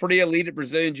probably be pretty elite at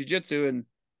Brazilian Jiu-Jitsu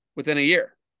within a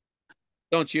year.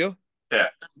 Don't you? Yeah.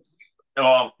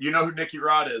 Well, you know who Nicky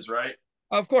Rod is, right?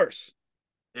 Of course.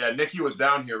 Yeah, Nicky was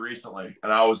down here recently,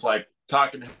 and I was like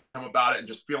talking to him about it and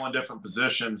just feeling different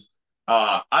positions.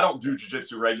 I don't do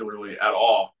jiu-jitsu regularly at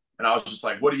all. And I was just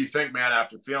like, what do you think, man,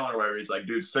 after feeling or whatever? He's like,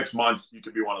 dude, 6 months, you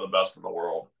could be one of the best in the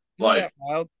world. Like,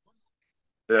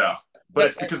 yeah. But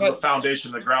it's because of the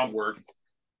foundation, the groundwork.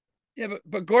 Yeah,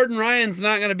 but Gordon Ryan's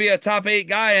not going to be a top 8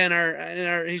 guy in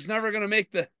our he's never going to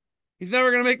make the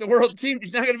world team.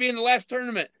 He's not going to be in the last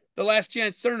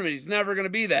chance tournament. He's never going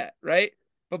to be that, right?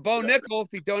 But Bo Nickel, if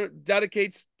he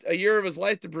dedicates a year of his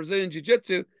life to Brazilian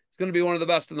Jiu-Jitsu, is going to be one of the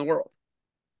best in the world.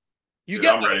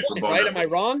 I'm ready for Bo right? Nickel. Am I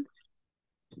wrong?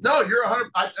 No, you're 100.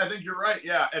 I think you're right.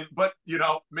 Yeah, but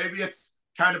maybe it's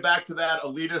kind of back to that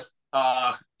elitist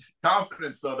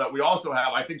confidence though that we also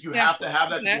have. I think you have to have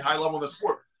that to be high level in the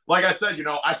sport. Like I said,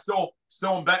 I still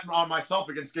am betting on myself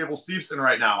against Gable Stevenson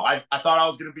right now. I thought I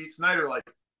was going to beat Snyder. Like,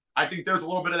 I think there's a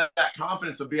little bit of that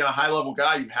confidence of being a high level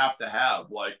guy. You have to have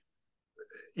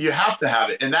you have to have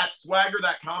it. And that swagger,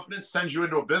 that confidence sends you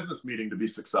into a business meeting to be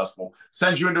successful,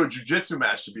 sends you into a jiu-jitsu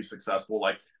match to be successful.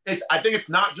 Like, I think it's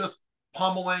not just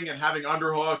pummeling and having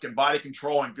underhook and body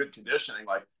control and good conditioning.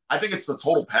 Like, I think it's the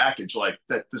total package like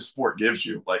that this sport gives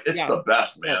you. Like, it's the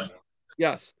best, man.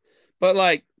 Yes. But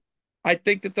like, I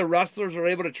think that the wrestlers are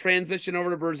able to transition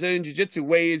over to Brazilian Jiu-Jitsu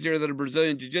way easier than a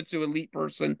Brazilian Jiu-Jitsu elite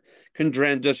person can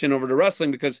transition over to wrestling,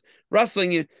 because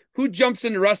wrestling, who jumps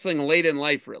into wrestling late in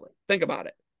life, really? Think about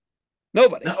it.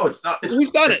 Nobody. No, it's not. Who's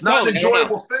done it? It's not an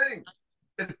enjoyable thing.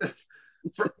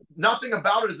 Nothing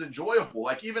about it is enjoyable.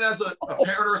 Like, even as a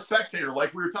parent or a spectator,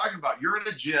 like we were talking about, you're in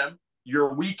a gym,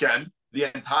 your weekend, the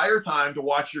entire time to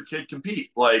watch your kid compete.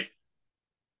 Like,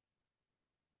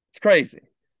 it's crazy.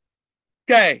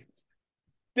 Okay.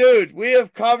 Dude, we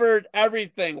have covered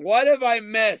everything. What have I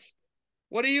missed?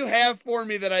 What do you have for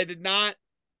me that I did not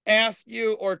ask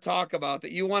you or talk about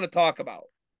that you want to talk about?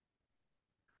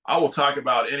 I will talk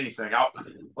about anything.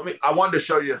 I wanted to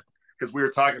show you, because we were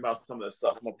talking about some of this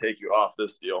stuff. I'm going to take you off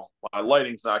this deal. My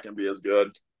lighting's not going to be as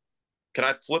good. Can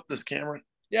I flip this camera?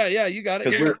 Yeah, you got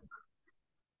it.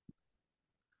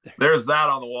 There's that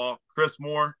on the wall. Chris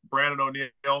Moore, Brandon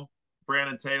O'Neill,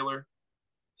 Brandon Taylor.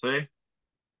 See?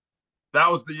 That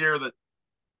was the year that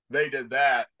they did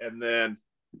that. And then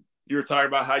you were talking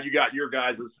about how you got your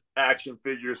guys' action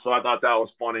figures. So I thought that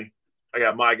was funny. I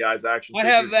got my guys' action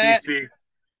figures. I have that. TC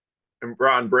and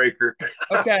Ron Breaker.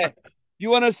 Okay. You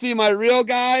want to see my real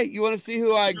guy? You want to see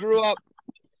who I grew up,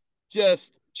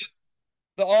 just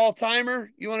the all-timer?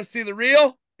 You want to see the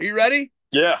real? Are you ready?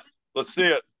 Yeah. Let's see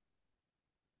it.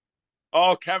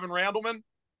 Oh, Kevin Randleman.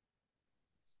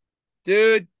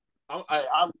 Dude.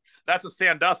 That's a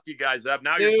Sandusky guy, Zeb.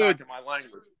 Now you're talking my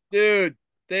language. Dude,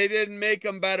 they didn't make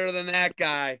him better than that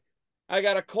guy. I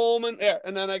got a Coleman,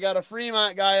 and then I got a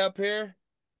Fremont guy up here.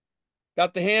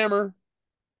 Got the hammer.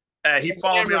 He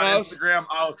followed me on Instagram.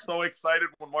 I was so excited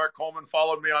when Mark Coleman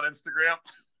followed me on Instagram.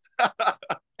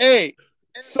 Hey,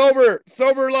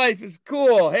 sober life is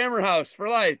cool. Hammer House for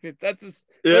life. That's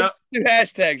two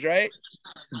hashtags, right?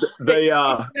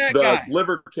 The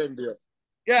Liver King deal.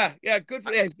 Yeah, good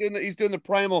for he's doing the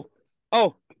primal.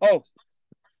 Oh,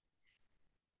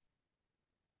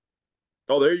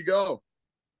 there you go.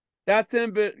 That's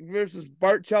him versus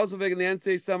Bart Chelsevig in the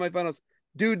NCAA semifinals.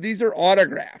 Dude, these are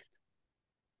autographed.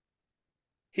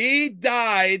 He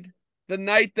died the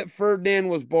night that Ferdinand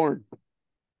was born.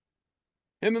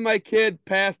 Him and my kid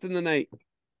passed in the night.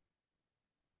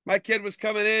 My kid was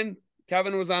coming in.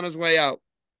 Kevin was on his way out.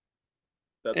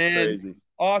 That's crazy.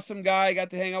 Awesome guy. Got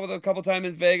to hang out with him a couple times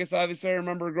in Vegas. Obviously, I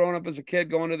remember growing up as a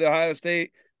kid going to the Ohio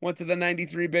State. Went to the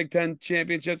 93 Big Ten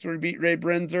championships where he beat Ray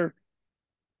Brinzer.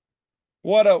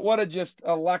 What a just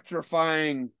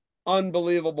electrifying,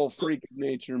 unbelievable freak of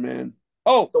nature, man.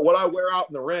 Oh, so what I wear out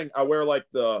in the ring, I wear like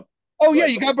the. Oh yeah,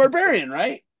 you got Barbarian,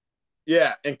 right?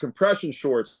 Yeah, and compression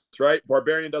shorts, right?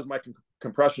 Barbarian does my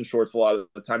compression shorts a lot of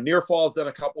the time. Nearfall's done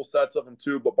a couple sets of them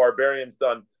too, but Barbarian's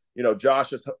done.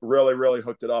 Josh has really, really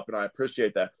hooked it up, and I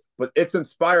appreciate that. But it's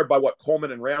inspired by what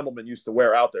Coleman and Randleman used to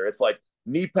wear out there. It's like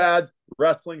knee pads,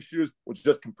 wrestling shoes, with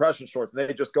just compression shorts, and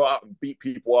they just go out and beat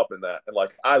people up in that. And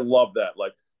like, I love that.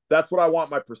 Like, that's what I want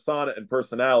my persona and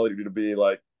personality to be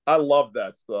like. I love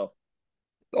that stuff.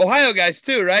 Ohio guys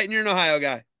too, right? And you're an Ohio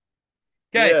guy.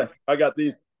 Okay. Yeah, I got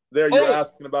these. There, you're Oh,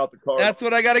 asking about the cards. that's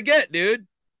what I got to get, dude.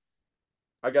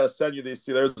 I got to send you these.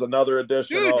 See, there's another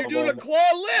edition Dude, you're of doing a them.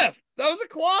 claw lift. That was a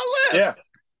claw lift. Yeah.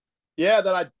 Yeah,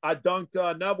 that I dunked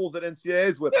Neville's at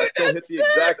NCAAs with. Dude, I still hit that's the sick.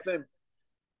 exact same.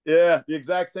 Yeah, the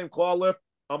exact same claw lift.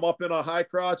 I'm up in a high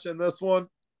crotch in this one.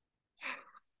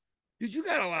 Dude, you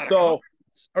got a lot of So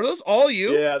cards. Are those all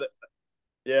you? yeah,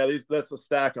 yeah, that's a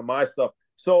stack of my stuff.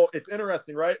 So it's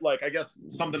interesting, right? Like, I guess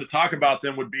something to talk about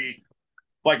then would be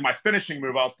like my finishing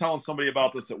move. I was telling somebody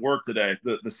about this at work today.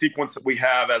 The sequence that we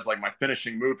have as like my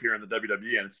finishing move here in the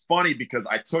WWE, and it's funny because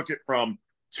I took it from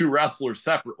two wrestlers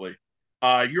separately.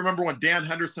 You remember when Dan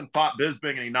Henderson fought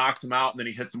Bisping and he knocks him out and then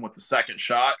he hits him with the second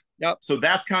shot? Yep. So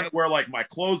that's kind of where like my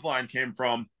clothesline came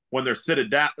from when they're sitting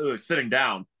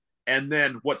down. And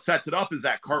then what sets it up is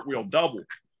that cartwheel double.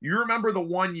 You remember the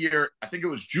one year, I think it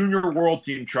was Junior World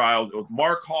Team Trials. It was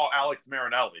Mark Hall, Alex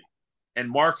Marinelli. And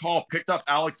Mark Hall picked up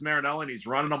Alex Marinelli and he's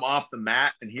running him off the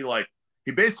mat. And he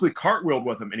basically cartwheeled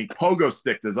with him and he pogo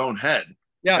sticked his own head.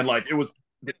 Yeah. And like, it was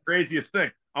the craziest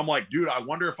thing. I'm like, dude, I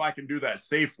wonder if I can do that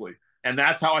safely. And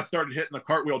that's how I started hitting the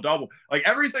cartwheel double. Like,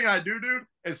 everything I do, dude,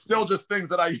 is still just things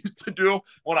that I used to do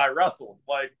when I wrestled.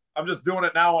 Like, I'm just doing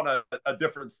it now on a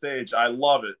different stage. I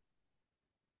love it.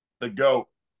 The GOAT.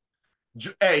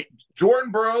 Hey,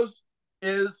 Jordan Burroughs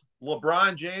is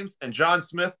LeBron James and John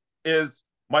Smith is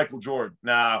Michael Jordan.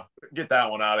 Nah, get that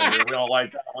one out of here. We don't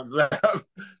like that one.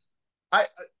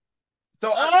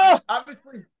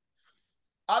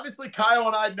 Obviously Kyle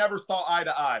and I never saw eye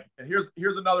to eye. And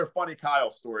here's another funny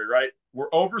Kyle story, right? We're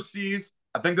overseas.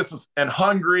 I think this was in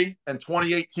Hungary in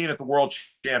 2018 at the World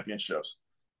Championships.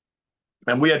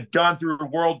 And we had gone through a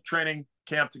world training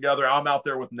camp together. I'm out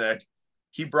there with Nick.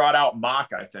 He brought out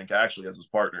Mock, I think, actually, as his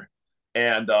partner.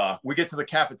 And we get to the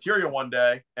cafeteria one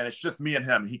day, and it's just me and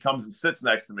him. He comes and sits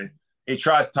next to me. He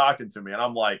tries talking to me, and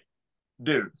I'm like,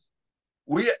 dude,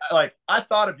 I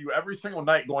thought of you every single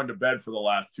night going to bed for the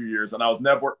last 2 years, and I was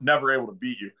never able to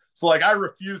beat you. So, like, I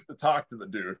refused to talk to the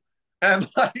dude. And,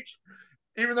 like,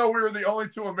 even though we were the only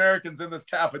two Americans in this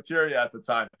cafeteria at the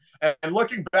time. And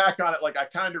looking back on it, like, I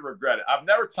kind of regret it. I've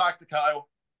never talked to Kyle.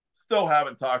 Still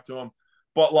haven't talked to him.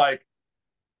 But, like,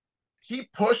 he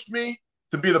pushed me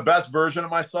to be the best version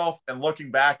of myself. And looking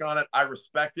back on it, I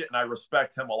respect it, and I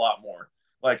respect him a lot more.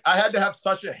 Like, I had to have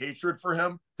such a hatred for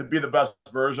him to be the best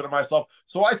version of myself.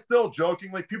 So I still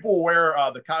jokingly, people will wear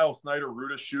the Kyle Snyder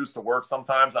Rudis shoes to work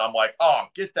sometimes. And I'm like, oh,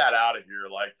 get that out of here.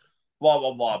 Like, blah,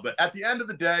 blah, blah. But at the end of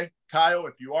the day, Kyle,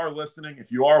 if you are listening,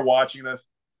 if you are watching this,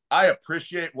 I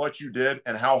appreciate what you did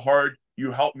and how hard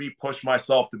you helped me push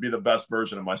myself to be the best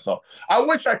version of myself. I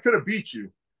wish I could have beat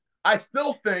you. I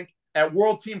still think at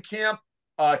World Team Camp,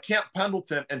 Camp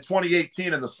Pendleton in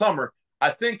 2018 in the summer,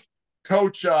 I think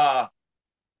Coach, I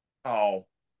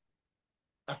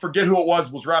forget who it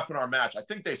was reffing our match. I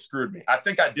think they screwed me. I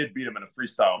think I did beat him in a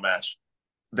freestyle match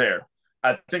there.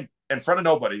 I think in front of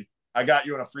nobody, I got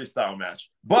you in a freestyle match.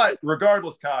 But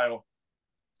regardless, Kyle,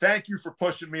 thank you for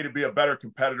pushing me to be a better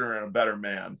competitor and a better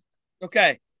man.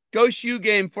 Okay. Go shoe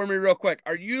game for me real quick.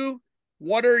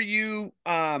 What are you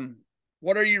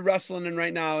wrestling in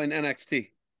right now in NXT?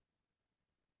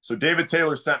 So David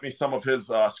Taylor sent me some of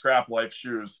his Scrap Life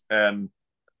shoes, and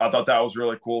I thought that was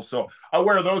really cool. So I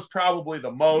wear those probably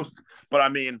the most, but I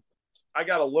mean, I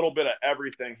got a little bit of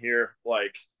everything here.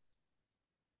 Like,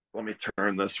 let me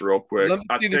turn this real quick.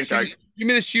 Give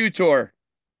me the shoe tour.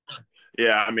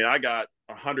 Yeah, I mean, I got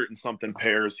 100 and something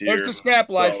pairs here. There's the Scrap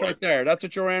Life right there. That's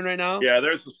what you're wearing right now? Yeah,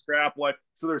 there's the Scrap Life.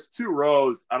 So there's two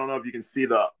rows. I don't know if you can see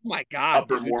the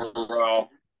upper row.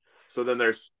 So then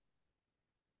there's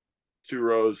two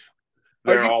rows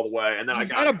there all the way. And then I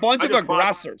got a bunch of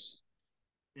aggressors.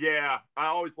 Yeah, I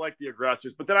always like the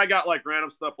aggressors. But then I got like random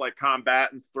stuff like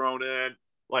combatants thrown in.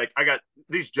 Like, I got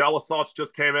these gel assaults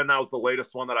just came in. That was the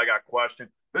latest one that I got questioned.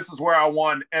 This is where I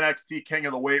won NXT King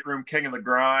of the Weight Room, King of the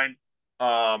Grind.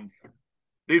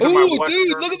 These are my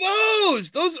dude, look at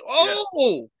those.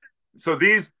 Yeah. So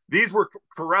these were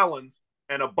Corellans,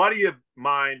 and a buddy of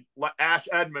mine, Ash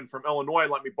Edmond from Illinois,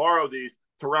 let me borrow these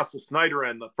to wrestle Snyder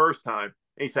in the first time.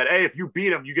 And he said, hey, if you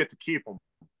beat him, you get to keep them.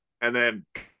 And then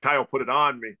Kyle put it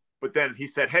on me. But then he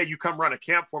said, hey, you come run a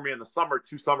camp for me in the summer,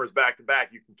 2 summers back to back,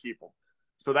 you can keep them.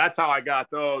 So that's how I got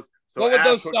those. So what would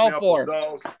those sell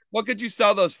for? What could you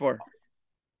sell those for?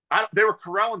 They were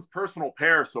Corellan's personal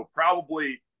pair, so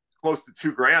probably close to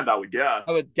 $2,000, I would guess.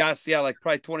 I would guess, yeah, like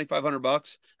probably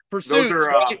 $2,500. Pursuits, those are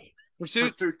right?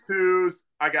 Pursuit 2s.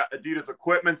 I got Adidas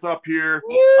Equipments up here.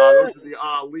 Those are the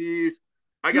Ali's.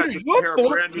 I got just a pair of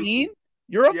brand new.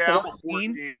 You're a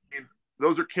 14.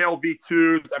 Those are Kale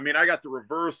V2s. I mean, I got the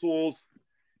reversals,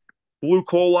 blue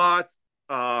Colots,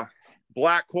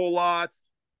 black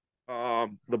Colots.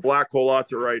 The black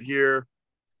culottes are right here.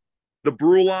 The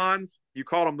Brulons, you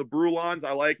called them the Brulons.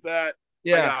 I like that.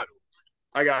 Yeah.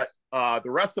 I got the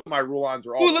rest of my Rulons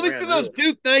are all Ooh, let me see brand new. those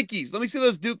Duke Nikes. Let me see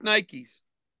those Duke Nikes.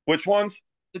 Which ones?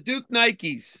 The Duke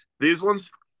Nikes. These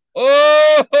ones?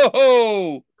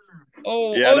 Oh,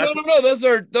 Yeah, no, no, no.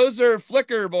 Those are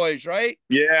Flicker boys, right?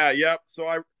 Yeah, yep.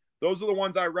 So those are the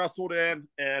ones I wrestled in,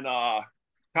 and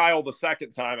Kyle the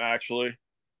second time actually.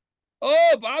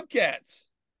 Oh, Bobcats.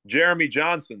 Jeremy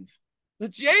Johnson's. The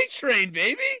J Train,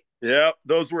 baby. Yep,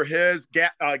 those were his.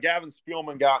 Gavin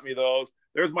Spielman got me those.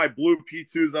 There's my blue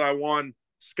P2s that I won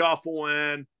scuffle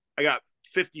in. I got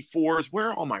 54s. Where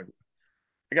are all my?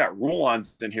 I got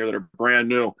Rulons in here that are brand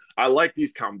new. I like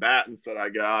these combatants that I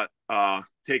got.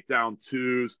 Takedown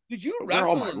twos. Did you Where are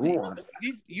all wrestle my in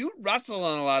these? You wrestle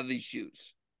on a lot of these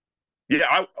shoes.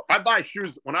 Yeah, I buy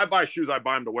shoes. When I buy shoes, I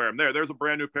buy them to wear them. There's a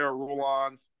brand new pair of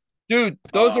Rulons. Dude,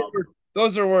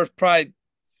 those are worth probably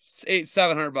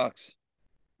 $700.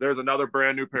 There's another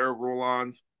brand new pair of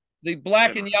Rulons. The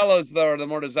black and yellows though are the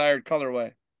more desired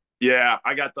colorway. Yeah,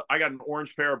 I got an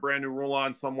orange pair of brand new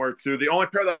Rulons somewhere too. The only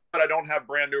pair that I don't have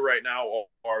brand new right now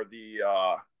are the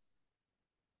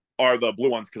blue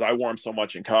ones because I wore them so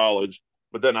much in college.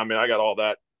 But then I mean I got all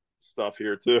that stuff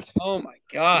here too. Oh my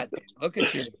god, dude, look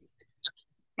at you!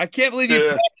 I can't believe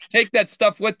you take that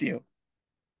stuff with you.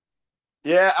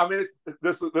 Yeah, I mean it's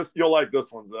this you'll like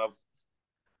this one, Zev.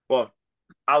 Well,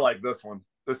 I like this one.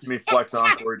 This is me flex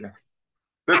on for you.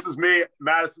 This is me,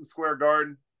 Madison Square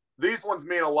Garden. These ones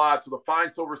mean a lot. So the Fine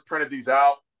Silver's printed these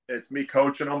out. It's me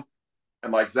coaching them.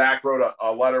 And like Zach wrote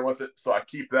a letter with it. So I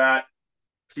keep that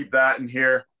in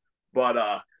here.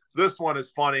 But this one is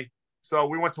funny. So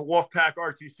we went to Wolfpack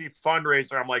RTC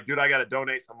fundraiser. I'm like, dude, I got to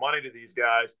donate some money to these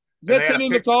guys. Is that Timmy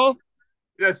McCall?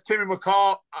 Yeah, it's Timmy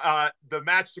McCall. The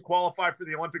match to qualify for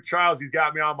the Olympic trials, he's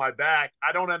got me on my back.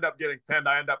 I don't end up getting pinned.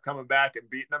 I end up coming back and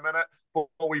beating him in it. But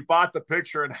we bought the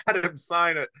picture and had him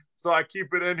sign it. So I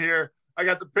keep it in here. I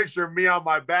got the picture of me on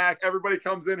my back. Everybody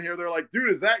comes in here. They're like, dude,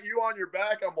 is that you on your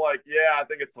back? I'm like, yeah, I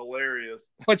think it's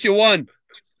hilarious. But you won.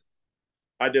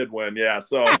 I did win, yeah.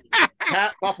 So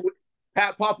Pat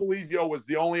Popolizio was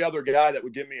the only other guy that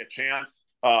would give me a chance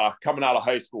coming out of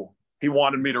high school. He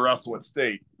wanted me to wrestle at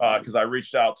state because I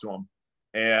reached out to him.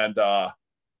 And I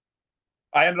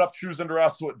ended up choosing to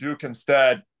wrestle at Duke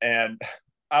instead. And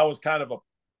I was kind of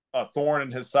a thorn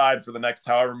in his side for the next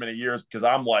however many years because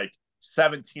I'm like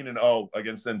 17-0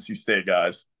 against NC State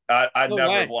guys. I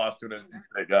never have lost to an NC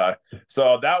State guy.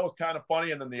 So that was kind of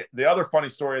funny. And then the other funny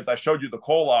story is I showed you the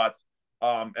Colots,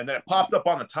 and then it popped up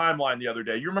on the timeline the other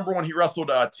day. You remember when he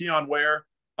wrestled Tion Ware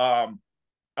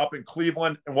up in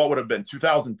Cleveland in what would have been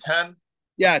 2010?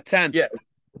 Yeah, 10. Yeah,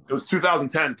 it was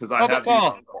 2010 because I have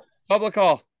Public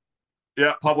call.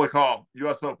 Yeah, public call.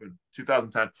 U.S. Open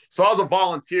 2010. So I was a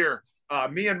volunteer.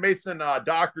 Me and Mason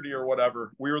Doherty or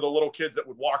whatever, we were the little kids that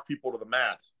would walk people to the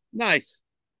mats. Nice.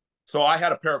 So I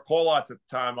had a pair of Colots at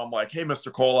the time. I'm like, hey, Mr.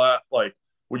 Colot, like,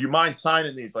 would you mind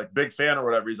signing these? Like, big fan or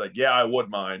whatever. He's like, yeah, I would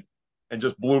mind. And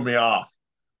just blew me off.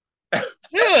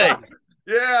 Really?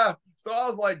 Yeah. So I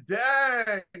was like,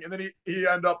 dang. And then he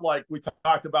ended up like, we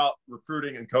talked about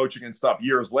recruiting and coaching and stuff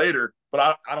years later,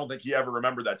 but I don't think he ever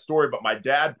remembered that story. But my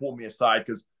dad pulled me aside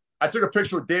because I took a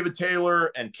picture with David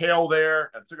Taylor and Kale there,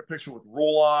 and I took a picture with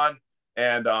Rulon.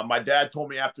 And my dad told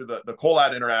me after the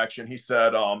Colad interaction, he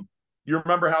said, you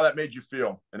remember how that made you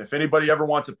feel? And if anybody ever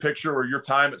wants a picture or your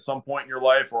time at some point in your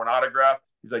life or an autograph,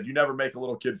 he's like, you never make a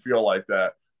little kid feel like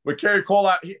that. But Kerry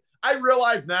Colad, I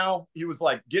realize now he was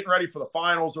like getting ready for the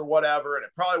finals or whatever, and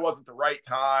it probably wasn't the right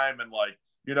time and like,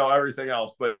 you know, everything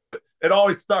else. But it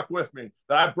always stuck with me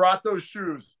that I brought those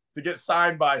shoes to get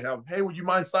signed by him. Hey, would you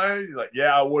mind signing? He's like,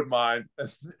 yeah, I would mind.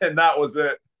 And that was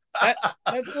it.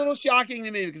 That's a little shocking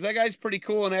to me because that guy's pretty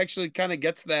cool and actually kind of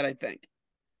gets that, I think.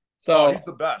 So he's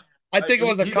the best. I think it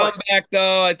was a comeback,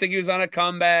 though. I think he was on a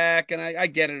comeback, and I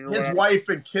get it. His wife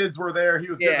and kids were there. He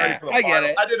was getting ready for the finals.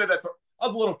 Get it. I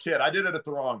was a little kid. I did it at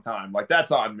the wrong time. Like, that's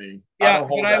on me. Yeah,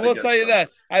 but I will tell you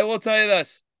this.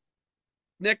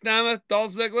 Nick Namath,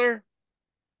 Dolph Ziggler,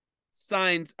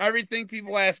 signs everything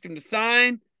people ask him to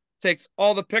sign, takes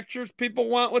all the pictures people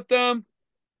want with them,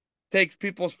 takes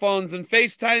people's phones and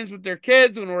FaceTimes with their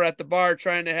kids when we're at the bar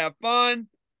trying to have fun,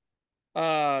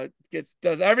 does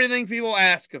everything people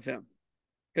ask of him.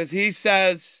 Because he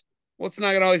says, well, it's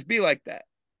not going to always be like that.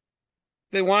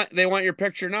 They want your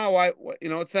picture now. Why?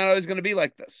 It's not always going to be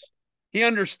like this. He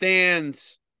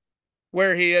understands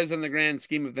where he is in the grand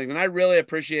scheme of things, and I really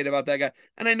appreciate about that guy.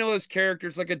 And I know his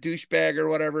character's like a douchebag or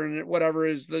whatever, and whatever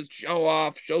is the show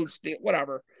off, show steal,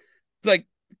 whatever. It's like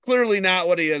clearly not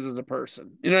what he is as a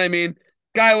person. You know what I mean?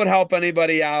 Guy would help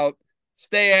anybody out,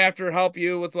 stay after, help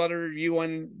you with whatever you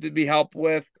want to be helped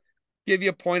with, give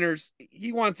you pointers.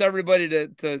 He wants everybody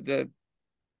to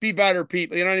be better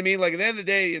people. You know what I mean? Like at the end of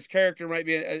the day, his character might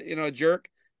be a jerk,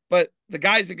 but the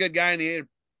guy's a good guy and he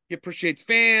appreciates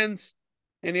fans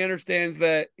and he understands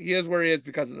that he is where he is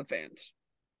because of the fans.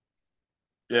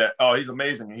 Yeah. Oh, he's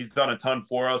amazing. He's done a ton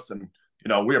for us, and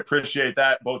we appreciate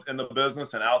that both in the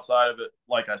business and outside of it.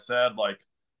 Like I said,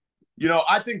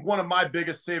 I think one of my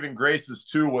biggest saving graces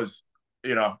too was,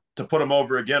 to put him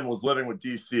over again, was living with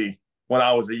DC when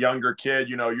I was a younger kid.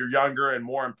 You're younger and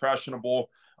more impressionable.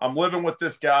 I'm living with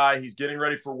this guy. He's getting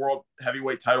ready for world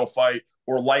heavyweight title fight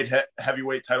or light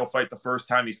heavyweight title fight the first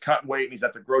time. He's cutting weight and he's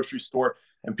at the grocery store.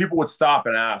 And people would stop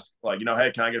and ask, like,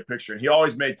 hey, can I get a picture? And he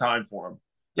always made time for him.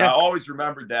 Yeah. I always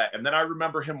remembered that. And then I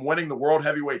remember him winning the world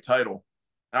heavyweight title.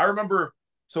 And I remember,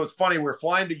 so it's funny, we're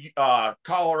flying to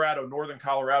Colorado, northern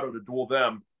Colorado, to duel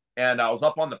them. And I was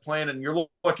up on the plane and you're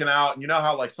looking out, and you know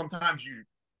how like sometimes you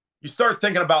start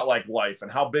thinking about like life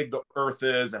and how big the earth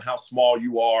is and how small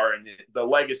you are and the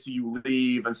legacy you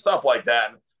leave and stuff like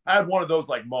that. And I had one of those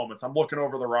like moments. I'm looking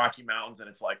over the Rocky Mountains and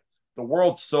it's like the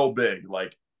world's so big.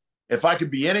 Like if I could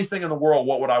be anything in the world,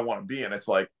 what would I want to be? And it's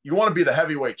like you want to be the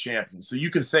heavyweight champion. So you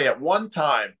can say at one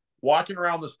time walking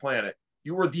around this planet,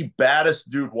 you were the baddest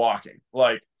dude walking.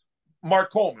 Like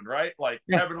Mark Coleman, right? Like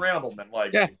Kevin Randleman.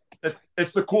 Like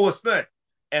it's the coolest thing.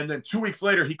 And then 2 weeks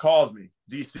later, he calls me,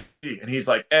 DC, and he's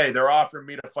like, hey, they're offering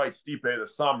me to fight Stipe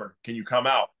this summer. Can you come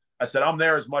out? I said, I'm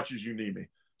there as much as you need me.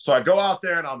 So I go out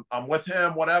there and I'm with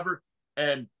him, whatever.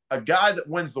 And a guy that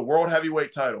wins the world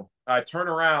heavyweight title, I turn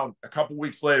around a couple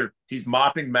weeks later, he's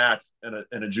mopping mats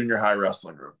in a junior high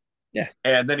wrestling room. Yeah.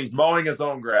 And then he's mowing his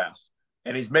own grass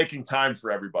and he's making time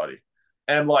for everybody.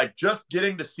 And like just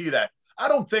getting to see that, I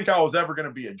don't think I was ever going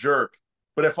to be a jerk.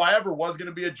 But if I ever was going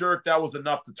to be a jerk, that was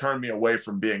enough to turn me away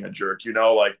from being a jerk.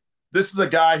 Like this is a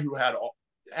guy who had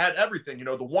everything,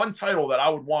 the one title that I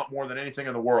would want more than anything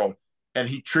in the world. And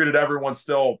he treated everyone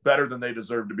still better than they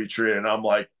deserve to be treated. And I'm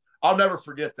like, I'll never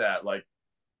forget that. Like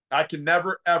I can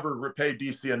never, ever repay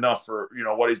DC enough for,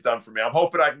 what he's done for me. I'm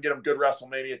hoping I can get him good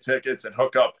WrestleMania tickets and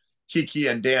hook up Kiki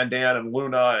and Dan and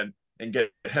Luna and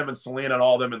get him and Selena and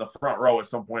all them in the front row at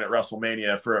some point at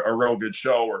WrestleMania for a real good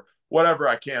show or whatever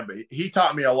I can. But he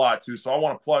taught me a lot too. So I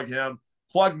want to plug him,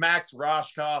 plug Max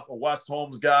Roshkoff, a West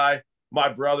Holmes guy,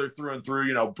 my brother through and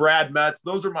through, Brad Metz.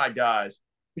 Those are my guys.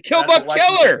 The Killbuck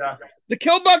Killer. The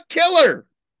Killbuck Killer.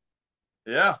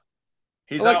 Yeah.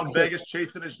 He's out in Vegas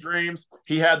chasing his dreams.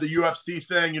 He had the UFC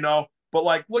thing, but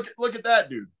like, look at that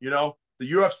dude, the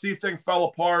UFC thing fell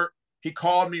apart. He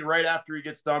called me right after he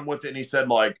gets done with it. And he said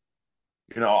like,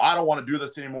 I don't want to do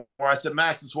this anymore. I said,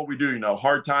 Max, this is what we do.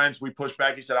 Hard times, we push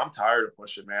back. He said, I'm tired of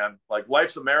pushing, man. Like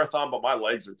life's a marathon, but my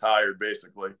legs are tired,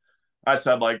 basically. I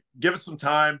said, like, give it some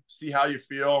time, see how you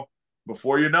feel.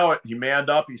 Before you know it, he manned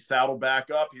up, he saddled back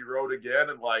up, he rode again.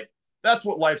 And like, that's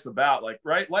what life's about. Like,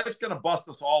 right? Life's going to bust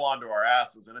us all onto our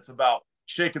asses. And it's about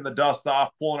shaking the dust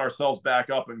off, pulling ourselves back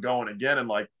up and going again. And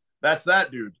like, that's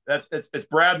that dude. It's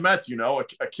Brad Metz, a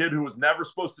kid who was never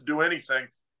supposed to do anything.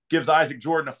 Gives Isaac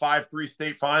Jordan a 5-3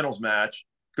 state finals match,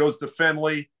 goes to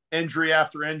Finley, injury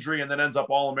after injury, and then ends up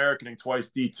All-Americaning twice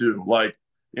D2. Like,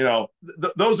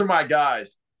 those are my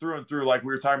guys through and through, like we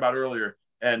were talking about earlier.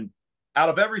 And out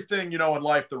of everything, in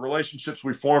life, the relationships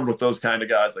we formed with those kind of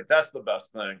guys, like that's the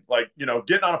best thing. Like,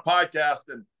 getting on a podcast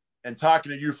and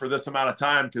talking to you for this amount of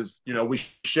time because, we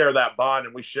share that bond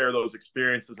and we share those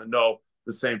experiences and know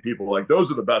the same people. Like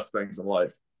those are the best things in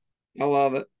life. I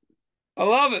love it. I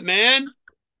love it, man.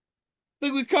 I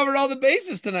think we covered all the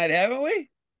bases tonight, haven't we?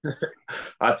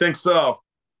 I think so.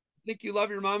 I think you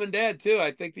love your mom and dad too. I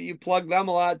think that you plug them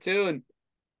a lot too. And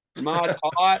your mom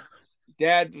taught,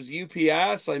 dad was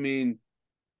UPS. I mean,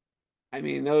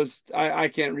 those I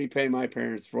can't repay my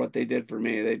parents for what they did for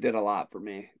me. They did a lot for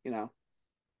me, I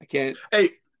can't. Hey,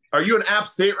 are you an App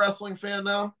State wrestling fan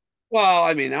now? Well,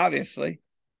 obviously,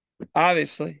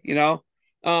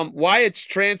 Wyatt's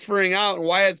transferring out and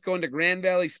Wyatt's going to Grand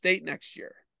Valley State next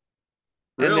year.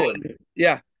 Really?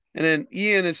 Yeah. And then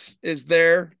Ian is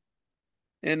there.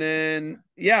 And then,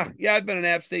 I've been an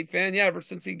App State fan, ever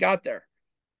since he got there.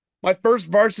 My first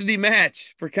varsity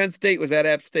match for Kent State was at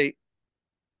App State.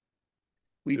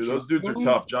 Dude, those dudes are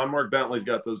tough. John Mark Bentley's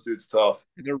got those dudes tough.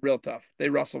 They're real tough. They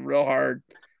wrestle real hard.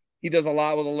 He does a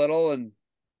lot with a little, and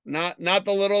not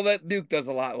the little that Duke does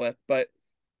a lot with, but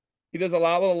he does a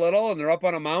lot with a little, and they're up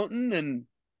on a mountain, and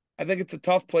I think it's a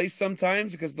tough place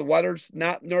sometimes because the weather's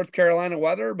not North Carolina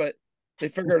weather, but they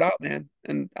figure it out, man.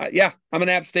 And I'm an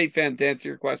App State fan to answer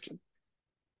your question.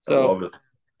 So I love it.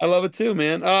 I love it too,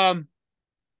 man. All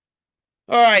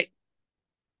right.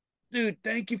 Dude,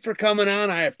 thank you for coming on.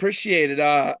 I appreciate it.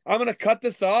 I'm gonna cut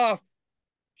this off.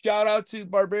 Shout out to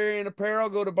Barbarian Apparel.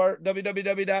 Go to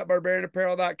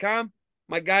www.barbarianapparel.com.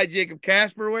 My guy Jacob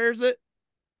Kasper wears it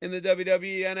in the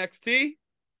WWE NXT.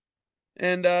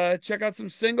 And check out some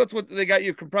singlets. What they got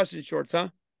you? Compression shorts, huh?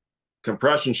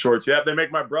 Compression shorts. Yeah, they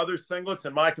make my brother's singlets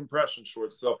and my compression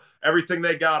shorts. So everything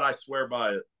they got, I swear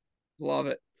by it. Love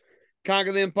it.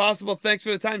 Conquer the impossible. Thanks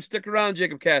for the time. Stick around,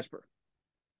 Jacob Kasper.